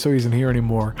battery, so he isn't here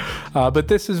anymore. But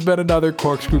this has been another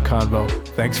Corkscrew Convo.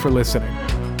 Thanks for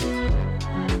listening.